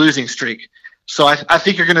losing streak. So I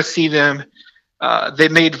think you're going to see them. They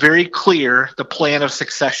made very clear the plan of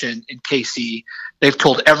succession in KC. They've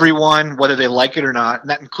told everyone whether they like it or not, and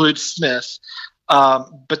that includes Smith.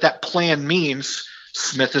 But that plan means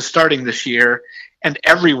Smith is starting this year, and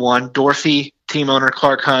everyone, Dorsey, team owner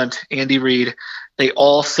Clark Hunt, Andy Reid, they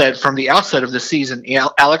all said from the outset of the season,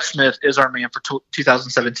 Alex Smith is our man for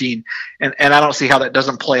 2017, and I don't see how that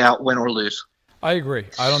doesn't play out, win or lose. I agree.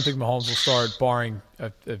 I don't think Mahomes will start, barring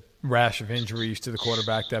a rash of injuries to the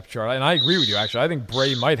quarterback depth chart. And I agree with you, actually. I think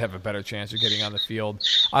Bray might have a better chance of getting on the field.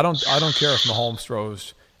 I don't care if Mahomes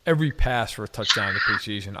throws every pass for a touchdown in the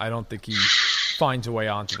preseason. I don't think he finds a way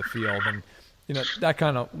onto the field. And, that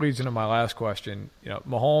kind of leads into my last question.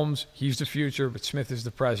 Mahomes, he's the future, but Smith is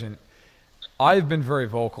the present. I've been very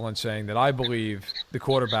vocal in saying that I believe the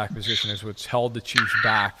quarterback position is what's held the Chiefs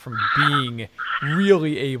back from being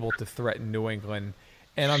really able to threaten New England.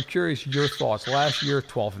 And I'm curious your thoughts. Last year,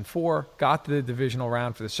 12-4, got to the divisional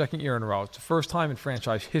round for the second year in a row. It's the first time in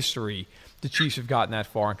franchise history the Chiefs have gotten that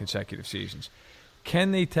far in consecutive seasons.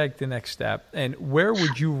 Can they take the next step? And where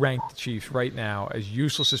would you rank the Chiefs right now, as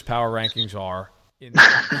useless as power rankings are? In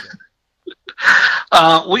the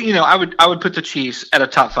I would put the Chiefs at a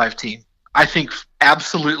top 5 team. I think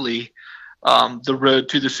absolutely the road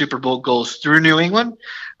to the Super Bowl goes through New England.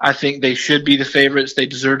 I think they should be the favorites. They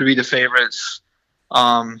deserve to be the favorites.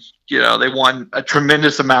 They won a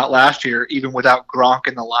tremendous amount last year, even without Gronk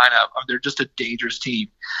in the lineup. They're just a dangerous team.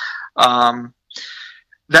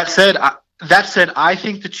 That said, I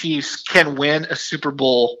think the Chiefs can win a Super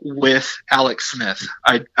Bowl with Alex Smith.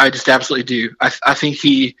 I just absolutely do. I think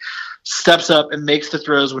he steps up and makes the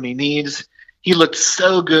throws when he needs. He looked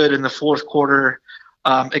so good in the fourth quarter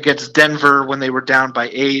against Denver when they were down by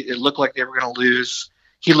 8. It looked like they were going to lose.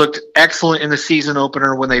 He looked excellent in the season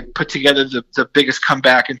opener when they put together the biggest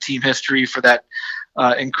comeback in team history for that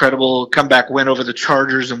incredible comeback win over the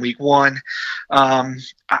Chargers in Week 1.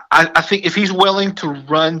 I think if he's willing to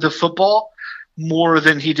run the football more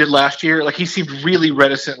than he did last year, like he seemed really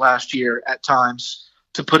reticent last year at times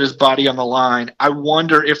to put his body on the line. I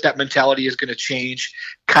wonder if that mentality is going to change,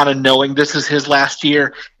 kind of knowing this is his last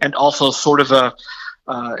year, and also sort of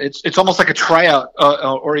it's almost like a tryout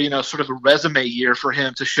or sort of a resume year for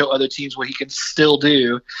him to show other teams what he can still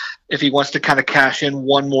do if he wants to kind of cash in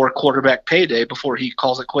one more quarterback payday before he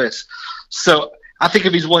calls it quits. So I think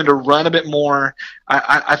if he's willing to run a bit more,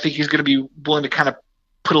 I think he's going to be willing to kind of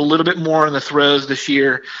put a little bit more in the throws this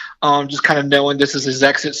year, just kind of knowing this is his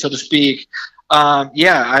exit, so to speak.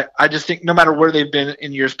 I just think no matter where they've been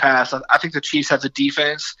in years past, I think the Chiefs have the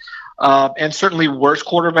defense. And certainly worse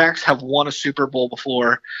quarterbacks have won a Super Bowl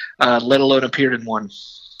before, let alone appeared in one.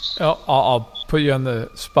 I'll put you on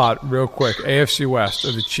the spot real quick. AFC West,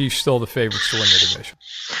 are the Chiefs still the favorites to win the division?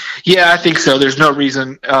 Yeah, I think so. There's no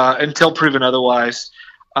reason until proven otherwise.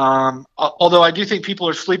 Although I do think people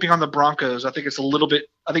are sleeping on the Broncos. I think it's a little bit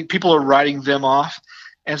 – I think people are writing them off,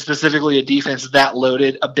 and specifically a defense that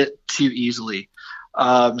loaded a bit too easily.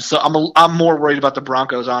 So I'm more worried about the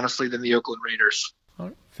Broncos, honestly, than the Oakland Raiders. All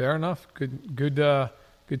right, fair enough. Good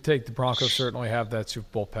take. The Broncos certainly have that Super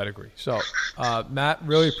Bowl pedigree. So, Matt,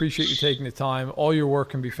 really appreciate you taking the time. All your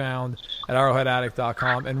work can be found at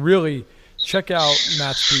arrowheadaddict.com. And really check out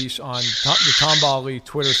Matt's piece on the Tamba Ali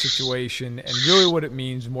Twitter situation and really what it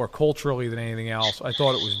means more culturally than anything else. I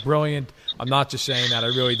thought it was brilliant. I'm not just saying that. I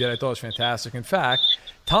really did. I thought it was fantastic. In fact,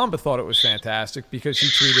 Tamba thought it was fantastic because he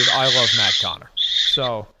tweeted, "I love Matt Connor."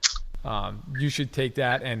 So you should take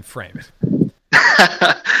that and frame it.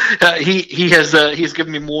 He's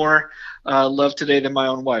given me more love today than my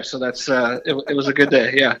own wife, so that's it was a good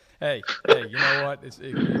day. Yeah. Hey, you know what?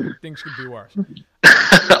 Things could be worse.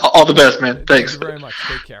 All the best, man. Thanks. Thank you very much.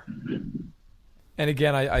 Take care. And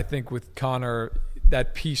again, I think with Connor,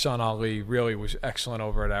 that piece on Ali really was excellent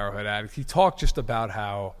over at Arrowhead Addict. He talked just about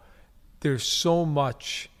how there's so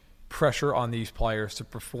much pressure on these players to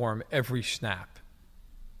perform every snap.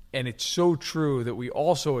 And it's so true that we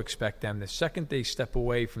also expect them, the second they step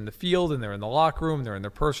away from the field and they're in the locker room, they're in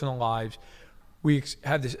their personal lives, we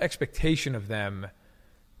have this expectation of them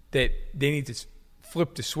that they need to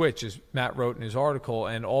flip the switch, as Matt wrote in his article,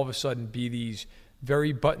 and all of a sudden be these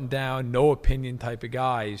very buttoned down, no opinion type of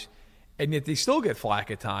guys. And yet they still get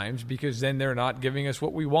flack at times because then they're not giving us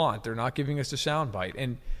what we want. They're not giving us the soundbite.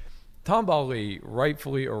 And Tamba Ali,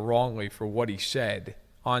 rightfully or wrongly for what he said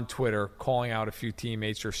on Twitter, calling out a few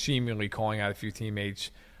teammates or seemingly calling out a few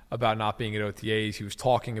teammates about not being at OTAs. He was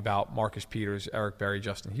talking about Marcus Peters, Eric Berry,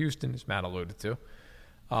 Justin Houston, as Matt alluded to.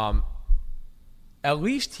 At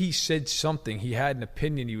least he said something. He had an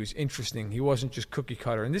opinion. He was interesting. He wasn't just cookie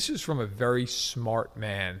cutter. And this is from a very smart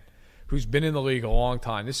man who's been in the league a long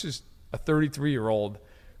time. This is a 33-year-old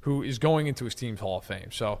who is going into his team's Hall of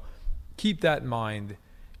Fame. So keep that in mind.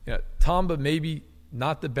 Tamba maybe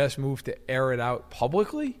not the best move to air it out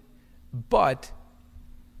publicly, but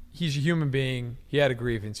he's a human being. He had a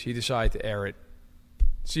grievance. He decided to air it,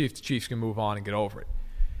 see if the Chiefs can move on and get over it.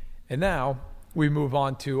 And now we move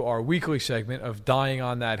on to our weekly segment of Dying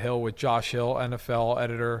on That Hill with Josh Hill, NFL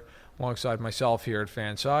editor, alongside myself here at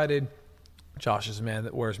Fansided. Josh is a man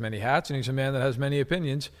that wears many hats, and he's a man that has many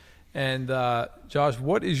opinions. And, Josh,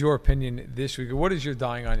 what is your opinion this week? What is your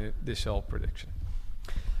Dying on This Hill prediction?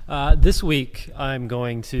 This week, I'm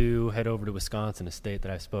going to head over to Wisconsin, a state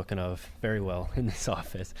that I've spoken of very well in this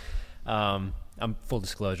office. I'm full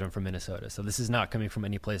disclosure, I'm from Minnesota, so this is not coming from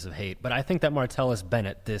any place of hate. But I think that Martellus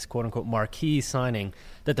Bennett, this quote-unquote marquee signing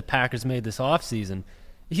that the Packers made this offseason,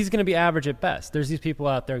 he's going to be average at best. There's these people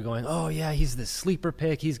out there going, oh, yeah, he's this sleeper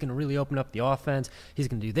pick. He's going to really open up the offense. He's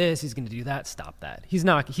going to do this. He's going to do that. Stop that. He's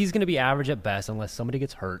not. He's going to be average at best unless somebody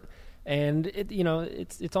gets hurt. And,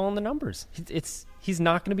 it's all in the numbers. He's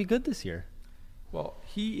not going to be good this year. Well,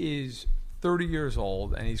 he is 30 years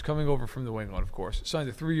old, and he's coming over from New England, of course. Signed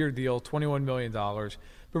a 3-year deal, $21 million. But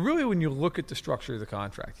really, when you look at the structure of the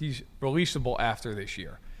contract, he's releasable after this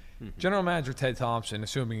year. Mm-hmm. General Manager Ted Thompson,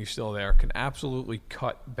 assuming he's still there, can absolutely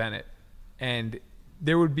cut Bennett. And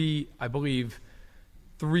there would be, I believe,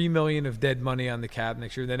 $3 million of dead money on the cap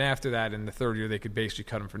next year. Then after that, in the third year, they could basically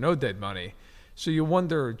cut him for no dead money. So you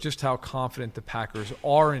wonder just how confident the Packers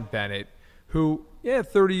are in Bennett, who,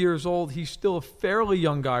 30 years old. He's still a fairly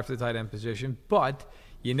young guy for the tight end position, but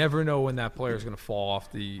you never know when that player is going to fall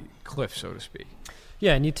off the cliff, so to speak.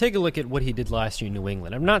 Yeah, and you take a look at what he did last year in New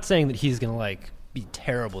England. I'm not saying that he's going to be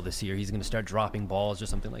terrible this year. He's going to start dropping balls or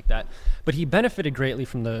something like that. But he benefited greatly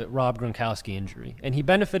from the Rob Gronkowski injury. And he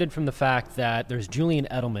benefited from the fact that there's Julian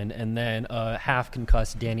Edelman and then a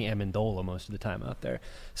half-concussed Danny Amendola most of the time out there.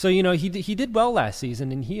 So, he did well last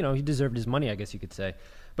season, and he deserved his money, I guess you could say.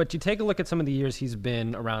 But you take a look at some of the years he's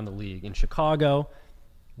been around the league. In Chicago,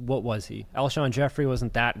 what was he? Alshon Jeffrey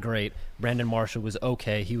wasn't that great. Brandon Marshall was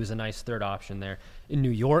okay. He was a nice third option there. In New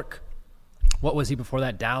York, what was he before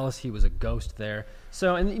that? Dallas, he was a ghost there.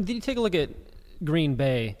 So, and you take a look at Green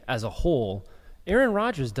Bay as a whole, Aaron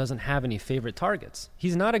Rodgers doesn't have any favorite targets.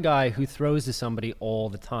 He's not a guy who throws to somebody all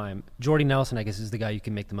the time. Jordy Nelson, I guess, is the guy you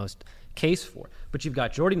can make the most case for. But you've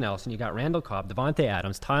got Jordy Nelson, you got Randall Cobb, Devontae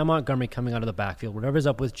Adams, Ty Montgomery coming out of the backfield, whatever's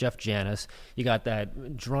up with Jeff Janis. You got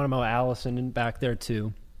that Geronimo Allison back there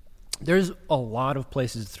too. There's a lot of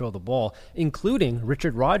places to throw the ball, including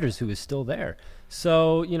Richard Rodgers, who is still there.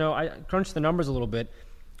 So, I crunched the numbers a little bit,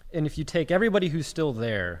 and if you take everybody who's still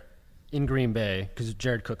there in Green Bay, because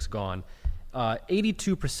Jared Cook's gone,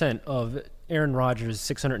 82% of Aaron Rodgers'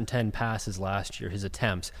 610 passes last year, his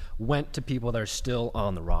attempts, went to people that are still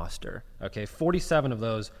on the roster. Okay, 47 of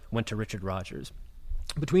those went to Richard Rodgers.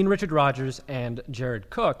 Between Richard Rodgers and Jared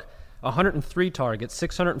Cook, 103 targets,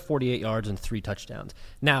 648 yards, and 3 touchdowns.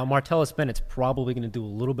 Now, Martellus Bennett's probably going to do a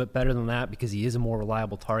little bit better than that because he is a more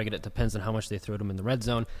reliable target. It depends on how much they throw to him in the red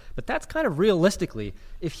zone. But that's kind of realistically,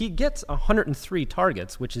 if he gets 103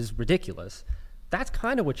 targets, which is ridiculous, that's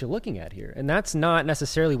kind of what you're looking at here. And that's not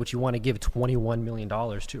necessarily what you want to give $21 million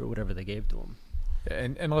to or whatever they gave to him.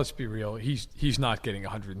 And let's be real, he's not getting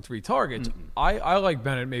 103 targets. I like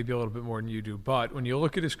Bennett maybe a little bit more than you do, but when you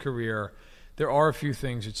look at his career, there are a few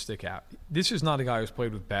things that stick out. This is not a guy who's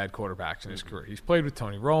played with bad quarterbacks in his career. He's played with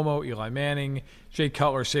Tony Romo, Eli Manning, Jay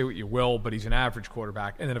Cutler, say what you will, but he's an average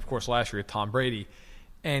quarterback. And then, of course, last year, Tom Brady.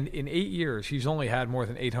 And in 8 years, he's only had more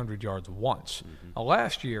than 800 yards once.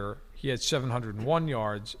 Last year, he had 701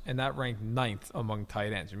 yards, and that ranked 9th among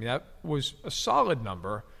tight ends. I mean, that was a solid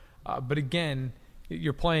number. But again,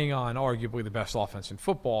 you're playing on arguably the best offense in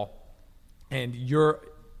football, and you're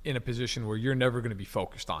in a position where you're never going to be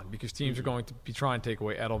focused on because teams are going to be trying to take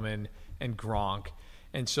away Edelman and Gronk.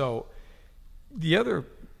 And so the other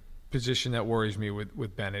position that worries me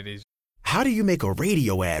with Bennett is, how do you make a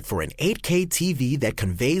radio ad for an 8K TV that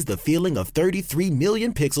conveys the feeling of 33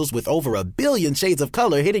 million pixels with over a billion shades of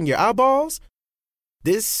color hitting your eyeballs?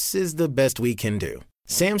 This is the best we can do.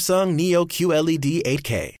 Samsung Neo QLED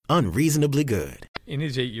 8K, unreasonably good. In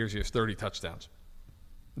his 8 years, he has 30 touchdowns.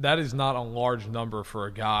 That is not a large number for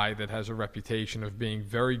a guy that has a reputation of being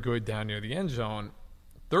very good down near the end zone.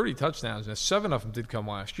 30 touchdowns, and 7 of them did come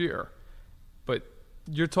last year. But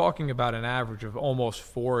you're talking about an average of almost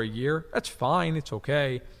 4 a year. That's fine. It's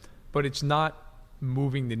okay. But it's not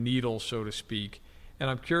moving the needle, so to speak. And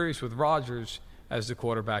I'm curious with Rodgers as the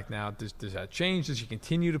quarterback now, does that change? Does he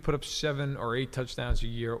continue to put up 7 or 8 touchdowns a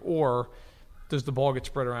year? Or does the ball get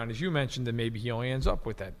spread around, as you mentioned, and maybe he only ends up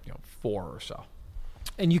with that 4 or so?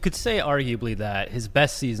 And you could say arguably that his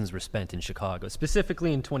best seasons were spent in Chicago,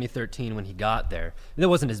 specifically in 2013 when he got there. That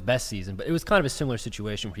wasn't his best season, but it was kind of a similar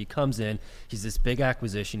situation where he comes in, he's this big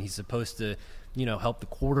acquisition, he's supposed to, help the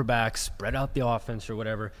quarterback spread out the offense or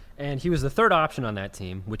whatever. And he was the third option on that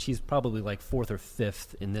team, which he's probably like 4th or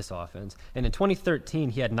 5th in this offense. And in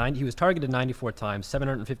 2013, he was targeted 94 times,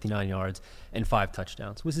 759 yards, and 5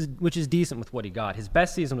 touchdowns, which is decent with what he got. His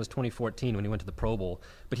best season was 2014 when he went to the Pro Bowl,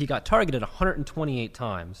 but he got targeted 128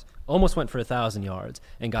 times, almost went for 1,000 yards,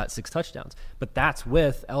 and got 6 touchdowns. But that's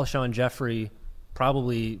with Alshon Jeffrey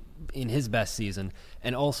probably in his best season,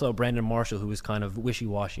 and also Brandon Marshall, who was kind of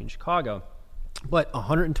wishy-washy in Chicago. But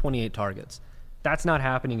 128 targets. That's not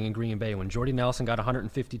happening in Green Bay when Jordy Nelson got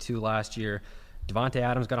 152 last year, Devontae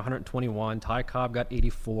Adams got 121, Ty Cobb got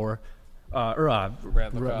 84,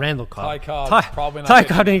 Randall Cobb. Ty Cobb probably not. Ty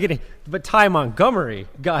Cobb didn't get it, but Ty Montgomery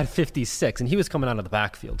got 56, and he was coming out of the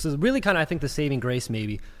backfield. So really kind of, I think the saving grace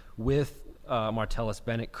maybe with Martellus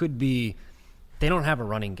Bennett could be they don't have a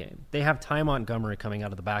running game. They have Ty Montgomery coming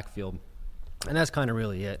out of the backfield. And that's kind of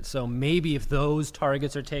really it. So maybe if those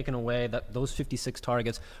targets are taken away, that those 56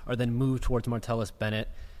 targets are then moved towards Martellus Bennett,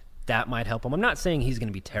 that might help him. I'm not saying he's going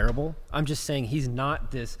to be terrible. I'm just saying he's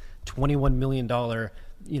not this $21 million,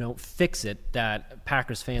 fix-it that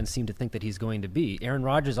Packers fans seem to think that he's going to be. Aaron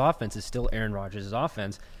Rodgers' offense is still Aaron Rodgers'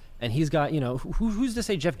 offense. And he's got, who's to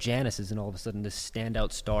say Jeff Janis isn't all of a sudden this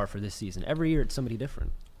standout star for this season? Every year it's somebody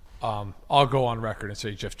different. I'll go on record and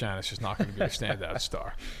say Jeff Janis is not going to be a standout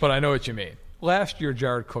star. But I know what you mean. Last year,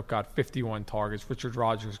 Jared Cook got 51 targets. Richard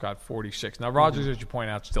Rodgers got 46. Now, Rodgers, as you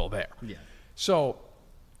point out, is still there. Yeah. So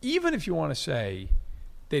even if you want to say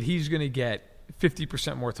that he's going to get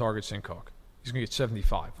 50% more targets than Cook, he's going to get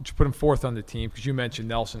 75, which put him fourth on the team because you mentioned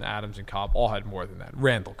Nelson, Adams, and Cobb all had more than that.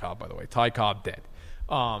 Randall Cobb, by the way. Ty Cobb dead.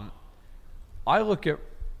 I look at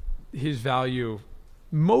his value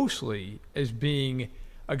mostly as being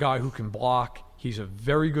a guy who can block. He's a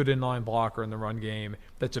very good inline blocker in the run game.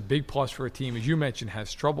 That's a big plus for a team, as you mentioned,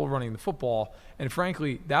 has trouble running the football. And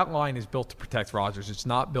frankly, that line is built to protect Rodgers. It's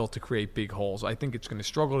not built to create big holes. I think it's going to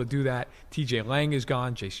struggle to do that. TJ Lang is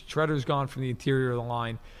gone. J.C. Treader is gone from the interior of the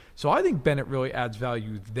line. So I think Bennett really adds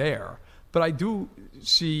value there. But I do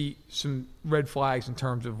see some red flags in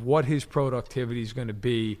terms of what his productivity is going to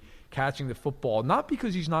be catching the football. Not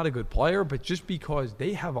because he's not a good player, but just because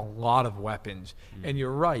they have a lot of weapons. And you're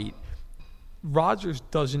right. Rodgers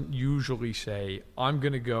doesn't usually say, I'm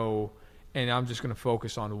going to go and I'm just going to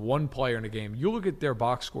focus on one player in a game. You look at their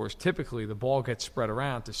box scores, typically the ball gets spread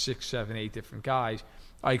around to 6, 7, 8 different guys.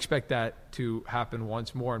 I expect that to happen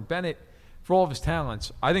once more. And Bennett, for all of his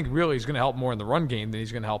talents, I think really he's going to help more in the run game than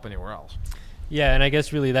he's going to help anywhere else. Yeah, and I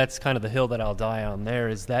guess really that's kind of the hill that I'll die on there,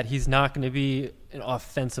 is that he's not going to be an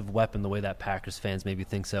offensive weapon the way that Packers fans maybe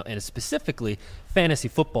think so, and specifically fantasy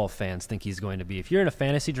football fans think he's going to be. If you're in a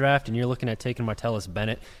fantasy draft and you're looking at taking Martellus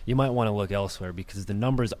Bennett, you might want to look elsewhere because the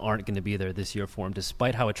numbers aren't going to be there this year for him,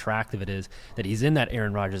 despite how attractive it is that he's in that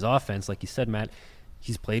Aaron Rodgers offense. Like you said, Matt,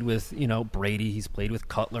 he's played with, Brady, he's played with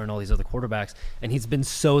Cutler and all these other quarterbacks, and he's been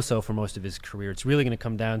so-so for most of his career. It's really going to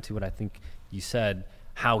come down to what I think you said,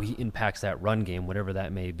 how he impacts that run game, whatever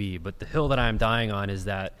that may be. But the hill that I'm dying on is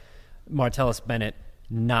that Martellus Bennett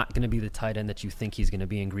not going to be the tight end that you think he's going to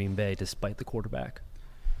be in Green Bay, despite the quarterback.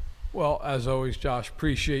 Well, as always, Josh,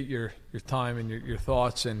 appreciate your time and your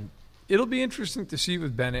thoughts. And it'll be interesting to see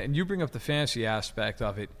with Bennett. And you bring up the fantasy aspect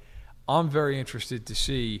of it. I'm very interested to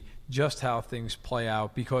see just how things play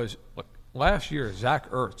out because, look, last year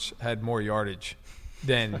Zach Ertz had more yardage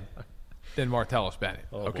than Martellus Bennett,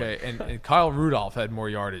 okay? And Kyle Rudolph had more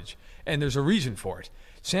yardage, and there's a reason for it.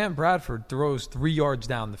 Sam Bradford throws 3 yards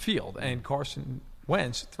down the field, and Carson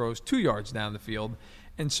Wentz throws 2 yards down the field.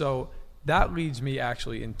 And so that leads me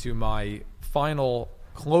actually into my final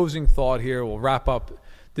closing thought here. We'll wrap up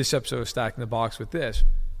this episode of Stacking the Box with this.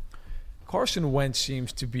 Carson Wentz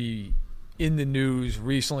seems to be in the news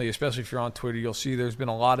recently, especially if you're on Twitter. You'll see there's been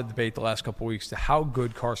a lot of debate the last couple of weeks to how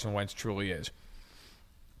good Carson Wentz truly is.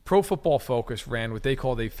 Pro Football Focus ran what they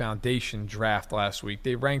called a foundation draft last week.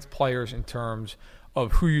 They ranked players in terms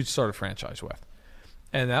of who you'd start a franchise with.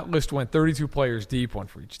 And that list went 32 players deep, one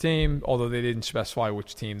for each team, although they didn't specify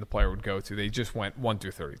which team the player would go to. They just went 1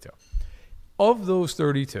 through 32. Of those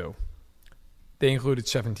 32, they included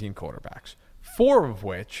 17 quarterbacks, 4 of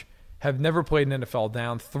which have never played an NFL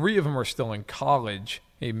down. 3 of them are still in college,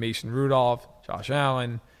 Mason Rudolph, Josh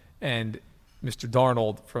Allen, and Mr.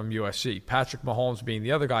 Darnold from USC. Patrick Mahomes being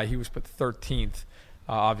the other guy, he was put 13th.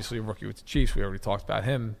 Obviously a rookie with the Chiefs. We already talked about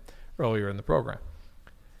him earlier in the program.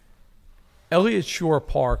 Elliot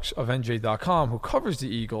Shore-Parks of NJ.com, who covers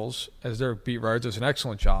the Eagles as their beat writer, does an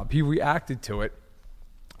excellent job. He reacted to it,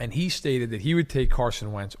 and he stated that he would take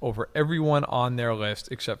Carson Wentz over everyone on their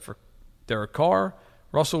list except for Derek Carr,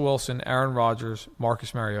 Russell Wilson, Aaron Rodgers,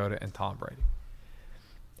 Marcus Mariota, and Tom Brady.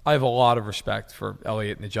 I have a lot of respect for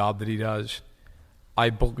Elliot and the job that he does. I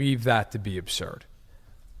believe that to be absurd.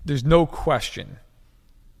 There's no question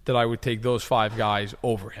that I would take those 5 guys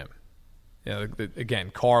over him. Again,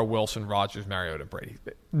 Carr, Wilson, Rodgers, Mariota, Brady.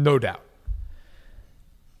 No doubt.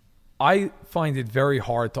 I find it very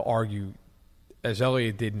hard to argue, as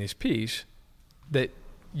Elliot did in his piece, that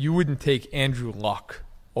you wouldn't take Andrew Luck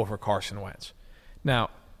over Carson Wentz. Now,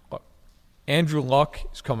 look, Andrew Luck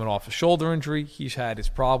is coming off a shoulder injury. He's had his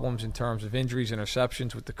problems in terms of injuries,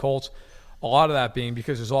 interceptions with the Colts. A lot of that being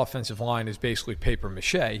because his offensive line is basically paper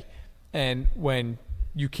mache. And when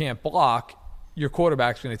you can't block, your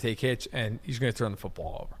quarterback's going to take hits and he's going to turn the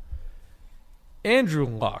football over. Andrew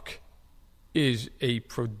Luck is a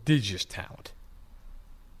prodigious talent.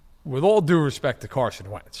 With all due respect to Carson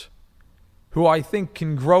Wentz, who I think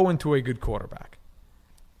can grow into a good quarterback,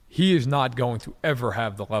 he is not going to ever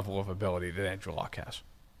have the level of ability that Andrew Luck has.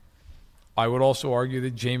 I would also argue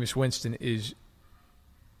that Jameis Winston is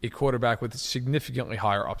a quarterback with a significantly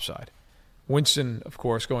higher upside. Winston, of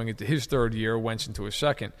course, going into his third year, Wentz into his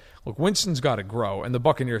second. Look, Winston's got to grow, and the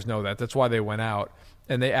Buccaneers know that. That's why they went out,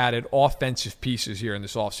 and they added offensive pieces here in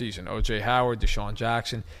this offseason. O.J. Howard, Deshaun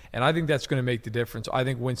Jackson, and I think that's going to make the difference. I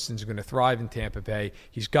think Winston's going to thrive in Tampa Bay.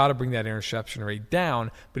 He's got to bring that interception rate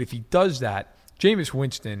down, but if he does that, Jameis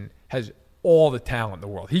Winston has all the talent in the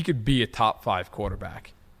world. He could be a top 5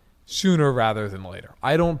 quarterback sooner rather than later.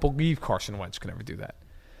 I don't believe Carson Wentz can ever do that.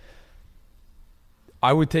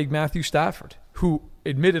 I would take Matthew Stafford, who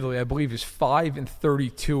admittedly I believe is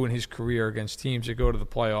 5-32 in his career against teams that go to the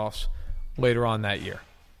playoffs later on that year.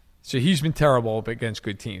 So he's been terrible against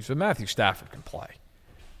good teams, but Matthew Stafford can play.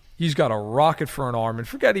 He's got a rocket for an arm, and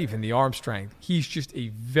forget even the arm strength. He's just a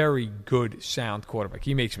very good, sound quarterback.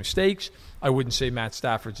 He makes mistakes. I wouldn't say Matt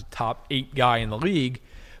Stafford's a top 8 guy in the league,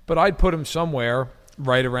 but I'd put him somewhere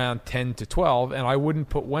right around 10 to 12, and I wouldn't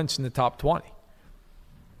put Wentz in the top 20.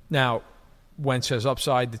 Now, Wentz has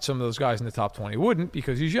upside that some of those guys in the top 20 wouldn't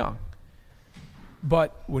because he's young.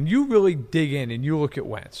 But when you really dig in and you look at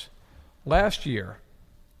Wentz, last year,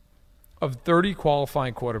 of 30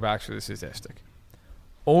 qualifying quarterbacks for the statistic,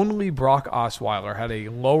 only Brock Osweiler had a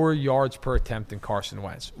lower yards per attempt than Carson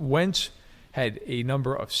Wentz. Wentz had a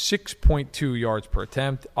number of 6.2 yards per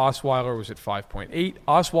attempt. Osweiler was at 5.8.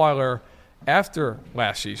 Osweiler, after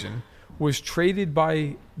last season, was traded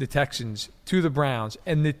by the Texans to the Browns,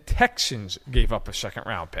 and the Texans gave up a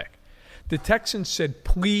second-round pick. The Texans said,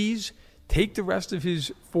 please take the rest of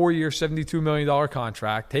his 4-year, $72 million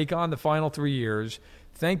contract, take on the final 3 years.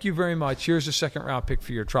 Thank you very much. Here's a second-round pick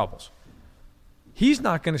for your troubles. He's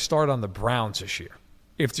not going to start on the Browns this year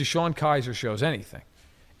if DeShone Kizer shows anything.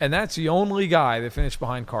 And that's the only guy that finished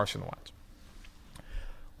behind Carson Wentz.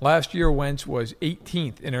 Last year, Wentz was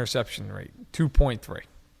 18th in interception rate, 2.3.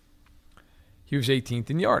 He was 18th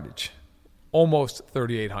in yardage, almost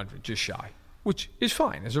 3,800, just shy, which is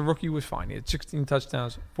fine. As a rookie, was fine. He had 16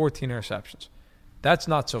 touchdowns, 14 interceptions. That's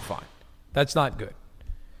not so fine. That's not good.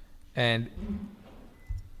 And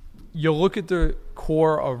you look at the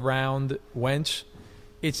core around Wentz,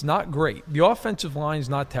 it's not great. The offensive line is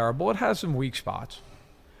not terrible. It has some weak spots.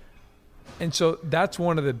 And so that's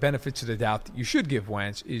one of the benefits of the doubt that you should give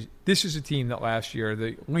Wentz is this is a team that last year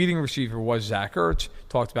the leading receiver was Zach Ertz.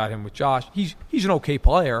 Talked about him with Josh. He's an okay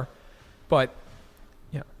player, but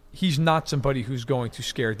he's not somebody who's going to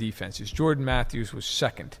scare defenses. Jordan Matthews was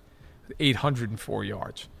second with 804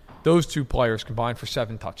 yards. Those two players combined for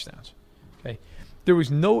 7 touchdowns. Okay, there was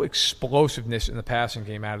no explosiveness in the passing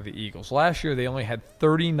game out of the Eagles. Last year they only had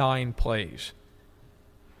 39 plays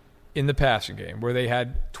in the passing game where they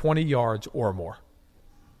had 20 yards or more.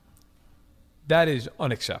 That is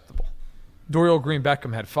unacceptable. Dorial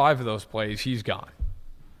Green-Beckham had 5 of those plays. He's gone.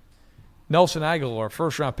 Nelson Aguilar,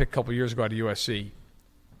 first-round pick a couple years ago at USC,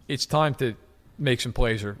 it's time to make some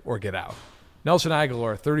plays or get out. Nelson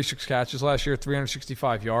Aguilar, 36 catches last year,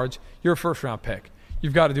 365 yards. You're a first-round pick.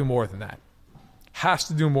 You've got to do more than that. Has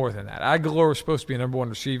to do more than that. Aguilar was supposed to be a number 1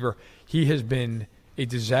 receiver. He has been a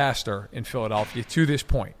disaster in Philadelphia to this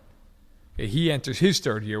point. He enters his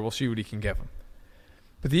 3rd year. We'll see what he can give him.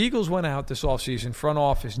 But the Eagles went out this offseason. Front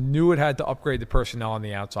office knew it had to upgrade the personnel on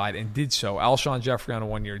the outside and did so. Alshon Jeffrey on a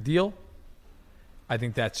 1-year deal. I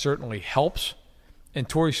think that certainly helps. And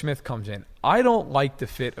Torrey Smith comes in. I don't like the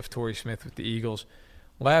fit of Torrey Smith with the Eagles.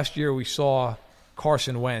 Last year we saw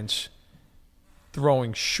Carson Wentz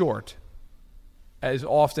throwing short as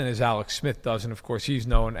often as Alex Smith does. And, of course, he's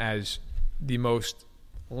known as the most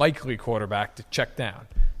likely quarterback to check down.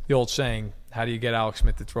 The old saying, how do you get Alex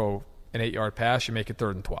Smith to throw an 8-yard pass? You make it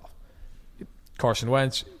 3rd and 12. Carson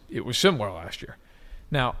Wentz, it was similar last year.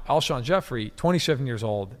 Now, Alshon Jeffrey, 27 years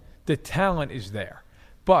old, the talent is there.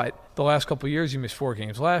 But the last couple of years, he missed 4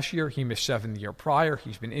 games last year. He missed 7 the year prior.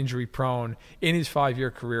 He's been injury-prone. In his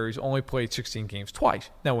 5-year career, he's only played 16 games twice.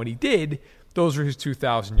 Now, when he did, those were his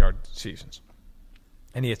 2,000-yard seasons.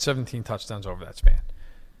 And he had 17 touchdowns over that span.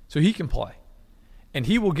 So he can play. And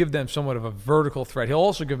he will give them somewhat of a vertical threat. He'll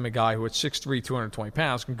also give them a guy who at 6'3", 220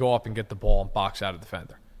 pounds can go up and get the ball and box out a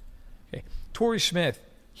defender. Okay. Torrey Smith,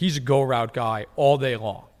 he's a go-route guy all day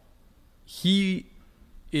long. He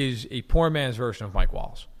is a poor man's version of Mike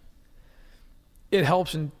Wallace. It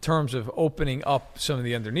helps in terms of opening up some of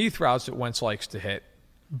the underneath routes that Wentz likes to hit.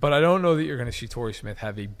 But I don't know that you're going to see Torrey Smith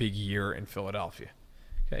have a big year in Philadelphia.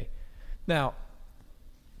 Okay. Now,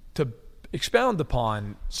 to expound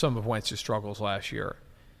upon some of Wentz's struggles last year,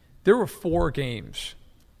 there were 4 games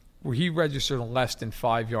where he registered less than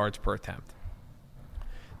 5 yards per attempt.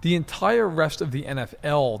 The entire rest of the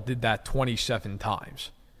NFL did that 27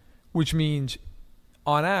 times, which means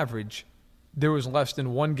on average there was less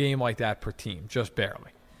than 1 game like that per team, just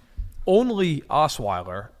barely. Only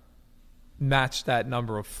Osweiler matched that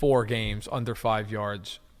number of 4 games under 5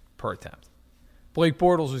 yards per attempt. Blake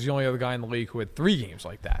Bortles was the only other guy in the league who had 3 games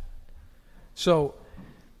like that. So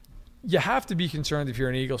you have to be concerned if you're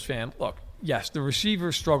an Eagles fan. Look, yes, the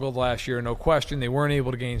receivers struggled last year, no question. They weren't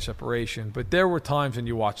able to gain separation. But there were times when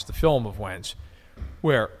you watched the film of Wentz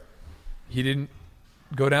where he didn't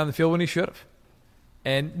go down the field when he should have.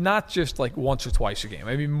 And not just like once or twice a game.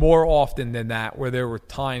 I mean, more often than that, where there were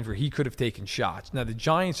times where he could have taken shots. Now, the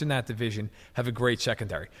Giants in that division have a great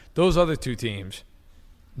secondary. Those other 2 teams,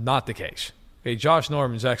 not the case. Okay, Josh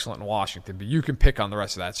Norman's excellent in Washington, but you can pick on the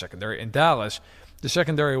rest of that secondary. In Dallas, the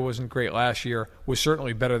secondary wasn't great last year, was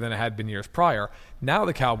certainly better than it had been years prior. Now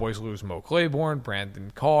the Cowboys lose Mo Claiborne,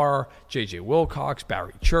 Brandon Carr, J.J. Wilcox,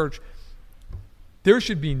 Barry Church. There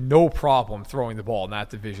should be no problem throwing the ball in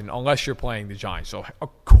that division unless you're playing the Giants. So a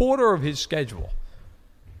quarter of his schedule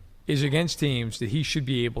is against teams that he should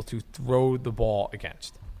be able to throw the ball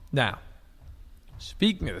against. Now,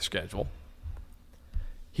 speaking of the schedule,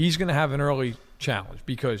 he's going to have an early challenge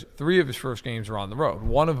because 3 of his first games are on the road.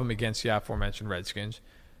 One of them against the aforementioned Redskins.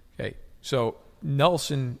 Okay, so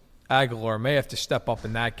Nelson Aguilar may have to step up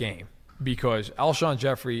in that game because Alshon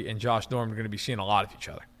Jeffrey and Josh Norman are going to be seeing a lot of each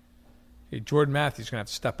other. Jordan Matthews is going to have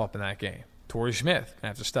to step up in that game. Torrey Smith going to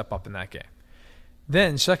have to step up in that game.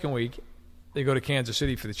 Then, second week, they go to Kansas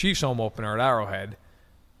City for the Chiefs home opener at Arrowhead.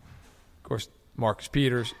 Of course, Marcus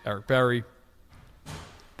Peters, Eric Berry.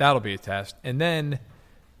 That'll be a test. And then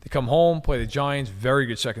they come home, play the Giants, very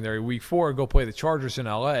good secondary. Week 4, go play the Chargers in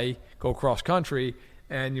L.A., go cross-country,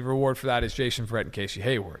 and your reward for that is Jason Verrett and Casey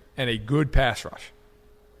Hayward, and a good pass rush.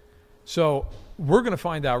 So we're going to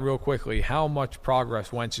find out real quickly how much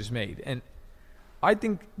progress Wentz has made. And I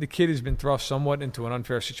think the kid has been thrust somewhat into an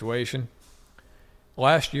unfair situation.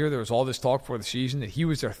 Last year, there was all this talk before the season that he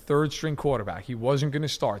was their 3rd-string quarterback. He wasn't going to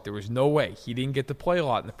start. There was no way. He didn't get to play a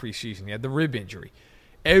lot in the preseason. He had the rib injury.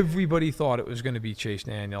 Everybody thought it was going to be Chase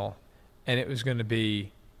Daniel and it was going to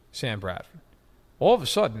be Sam Bradford. All of a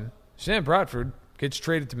sudden, Sam Bradford gets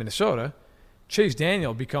traded to Minnesota. Chase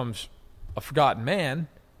Daniel becomes a forgotten man.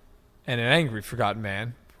 And an angry, forgotten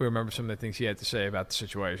man. We remember some of the things he had to say about the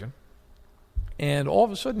situation. And all of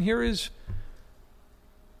a sudden, here is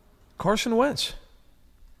Carson Wentz.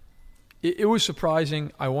 It was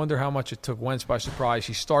surprising. I wonder how much it took Wentz by surprise.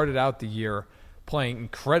 He started out the year playing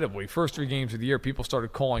incredibly. First 3 games of the year, people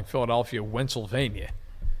started calling Philadelphia Wentzylvania.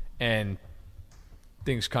 And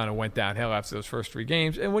things kind of went downhill after those first 3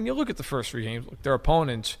 games. And when you look at the first 3 games, their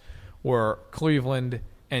opponents were Cleveland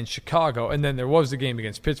and Chicago, and then there was the game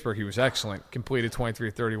against Pittsburgh. He was excellent, completed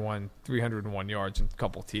 23-31, 301 yards and a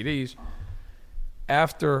couple of TDs.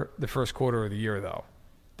 After the first quarter of the year, though,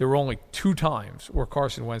 there were only 2 times where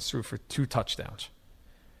Carson Wentz threw for 2 touchdowns,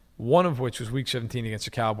 one of which was Week 17 against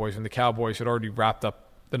the Cowboys, when the Cowboys had already wrapped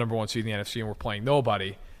up the number 1 seed in the NFC and were playing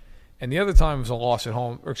nobody. And the other time was a loss at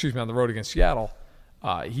home, on the road against Seattle.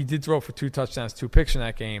 He did throw for 2 touchdowns, 2 picks in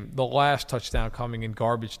that game. The last touchdown coming in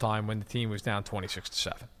garbage time when the team was down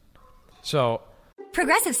 26-7. So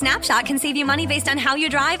Progressive Snapshot can save you money based on how you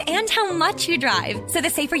drive and how much you drive. So the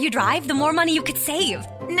safer you drive, the more money you could save.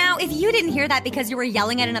 Now, if you didn't hear that because you were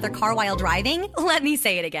yelling at another car while driving, let me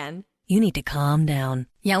say it again. You need to calm down.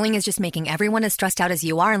 Yelling is just making everyone as stressed out as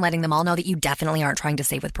you are and letting them all know that you definitely aren't trying to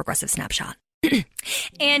save with Progressive Snapshot.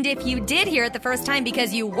 And if you did hear it the first time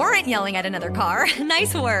because you weren't yelling at another car,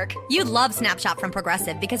 nice work. You'd love Snapshot from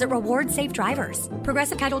Progressive because it rewards safe drivers.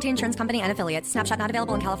 Progressive Casualty Insurance Company and Affiliates. Snapshot not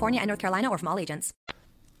available in California and North Carolina or from all agents.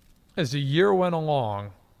 As the year went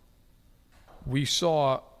along, we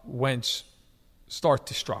saw Wentz start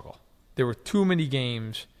to struggle. There were too many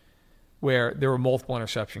games where there were multiple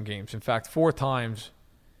interception games. In fact, 4 times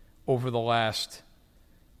over the last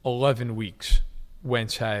 11 weeks,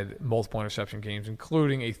 Wentz had multiple interception games,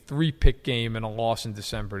 including a 3-pick game and a loss in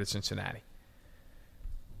December to Cincinnati.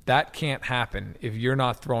 That can't happen if you're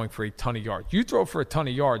not throwing for a ton of yards. You throw for a ton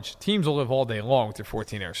of yards, teams will live all day long with their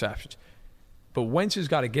 14 interceptions. But Wentz has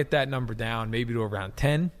got to get that number down maybe to around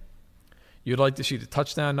 10. You'd like to see the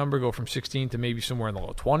touchdown number go from 16 to maybe somewhere in the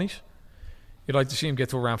low 20s. You'd like to see him get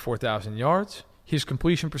to around 4,000 yards. His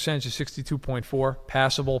completion percentage is 62.4,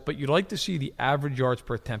 passable, but you'd like to see the average yards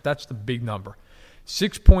per attempt. That's the big number.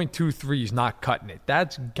 6.23 is not cutting it.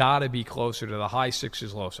 That's got to be closer to the high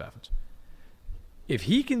 6s, low 7s. If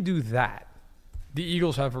he can do that, the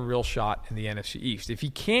Eagles have a real shot in the NFC East. If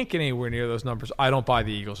he can't get anywhere near those numbers, I don't buy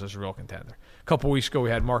the Eagles as a real contender. A couple weeks ago,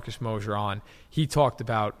 we had Marcus Mosher on. He talked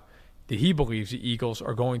about that he believes the Eagles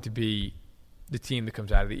are going to be the team that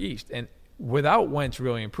comes out of the East. And without Wentz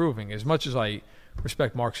really improving, as much as I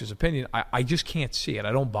respect Marcus's opinion, I just can't see it.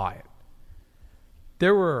 I don't buy it.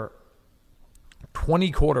 There were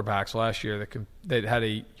 20 quarterbacks last year that had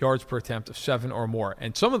a yards per attempt of 7 or more.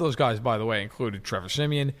 And some of those guys, by the way, included Trevor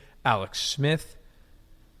Siemian, Alex Smith,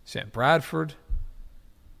 Sam Bradford.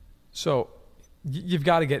 So you've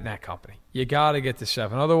got to get in that company. You got to get to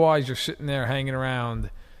 7. Otherwise, you're sitting there hanging around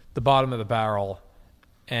the bottom of the barrel,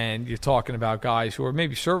 and you're talking about guys who are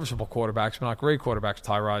maybe serviceable quarterbacks, but not great quarterbacks.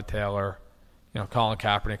 Tyrod Taylor, Colin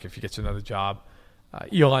Kaepernick if he gets another job.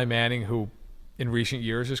 Eli Manning, who in recent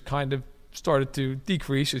years has kind of started to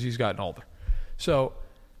decrease as he's gotten older. So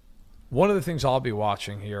one of the things I'll be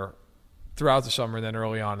watching here throughout the summer and then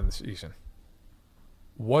early on in the season,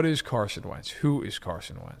 what is Carson Wentz? Who is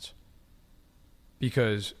Carson Wentz?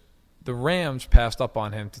 Because the Rams passed up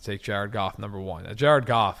on him to take Jared Goff, number 1. Now, Jared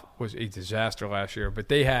Goff was a disaster last year, but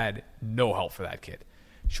they had no help for that kid.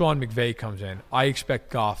 Sean McVay comes in. I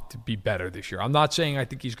expect Goff to be better this year. I'm not saying I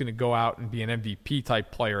think he's going to go out and be an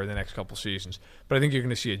MVP-type player in the next couple seasons, but I think you're going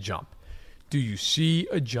to see a jump. Do you see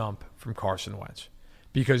a jump from Carson Wentz?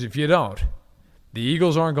 Because if you don't, the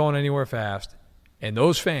Eagles aren't going anywhere fast, and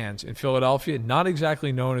those fans in Philadelphia, not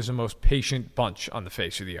exactly known as the most patient bunch on the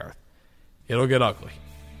face of the earth, it'll get ugly.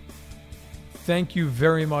 Thank you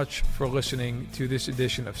very much for listening to this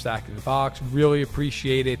edition of Stacking the Box. Really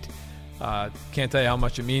appreciate it. Can't tell you how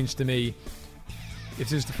much it means to me. If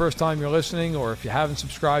this is the first time you're listening, or if you haven't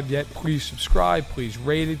subscribed yet, please subscribe. Please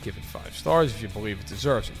rate it. Give it 5 stars if you believe it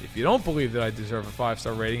deserves it. If you don't believe that I deserve a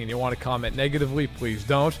 5-star rating and you want to comment negatively, please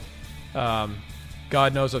don't.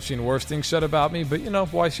 God knows I've seen worse things said about me, but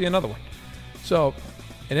why see another one? So,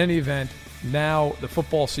 in any event, now the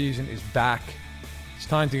football season is back. It's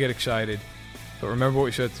time to get excited. But remember what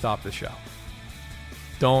we said at the top of the show.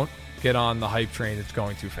 Don't get on the hype train that's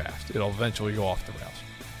going too fast. It'll eventually go off the rails.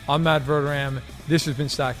 I'm Matt Verderam. This has been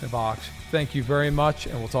Stacking the Box. Thank you very much,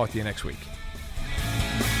 and we'll talk to you next week.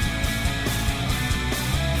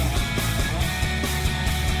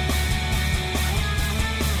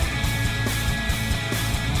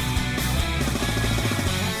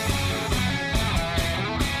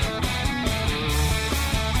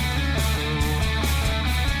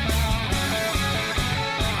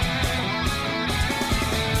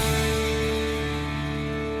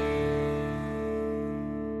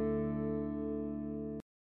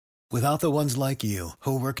 Without the ones like you,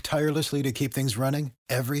 who work tirelessly to keep things running,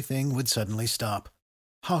 everything would suddenly stop.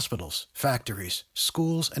 Hospitals, factories,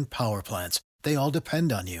 schools, and power plants, they all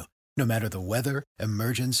depend on you. No matter the weather,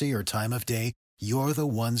 emergency, or time of day, you're the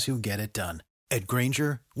ones who get it done. At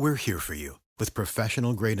Grainger, we're here for you with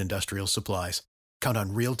professional-grade industrial supplies. Count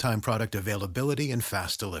on real-time product availability and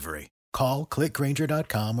fast delivery. Call, click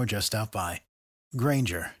Grainger.com, or just stop by.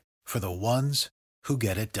 Grainger, for the ones who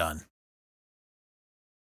get it done.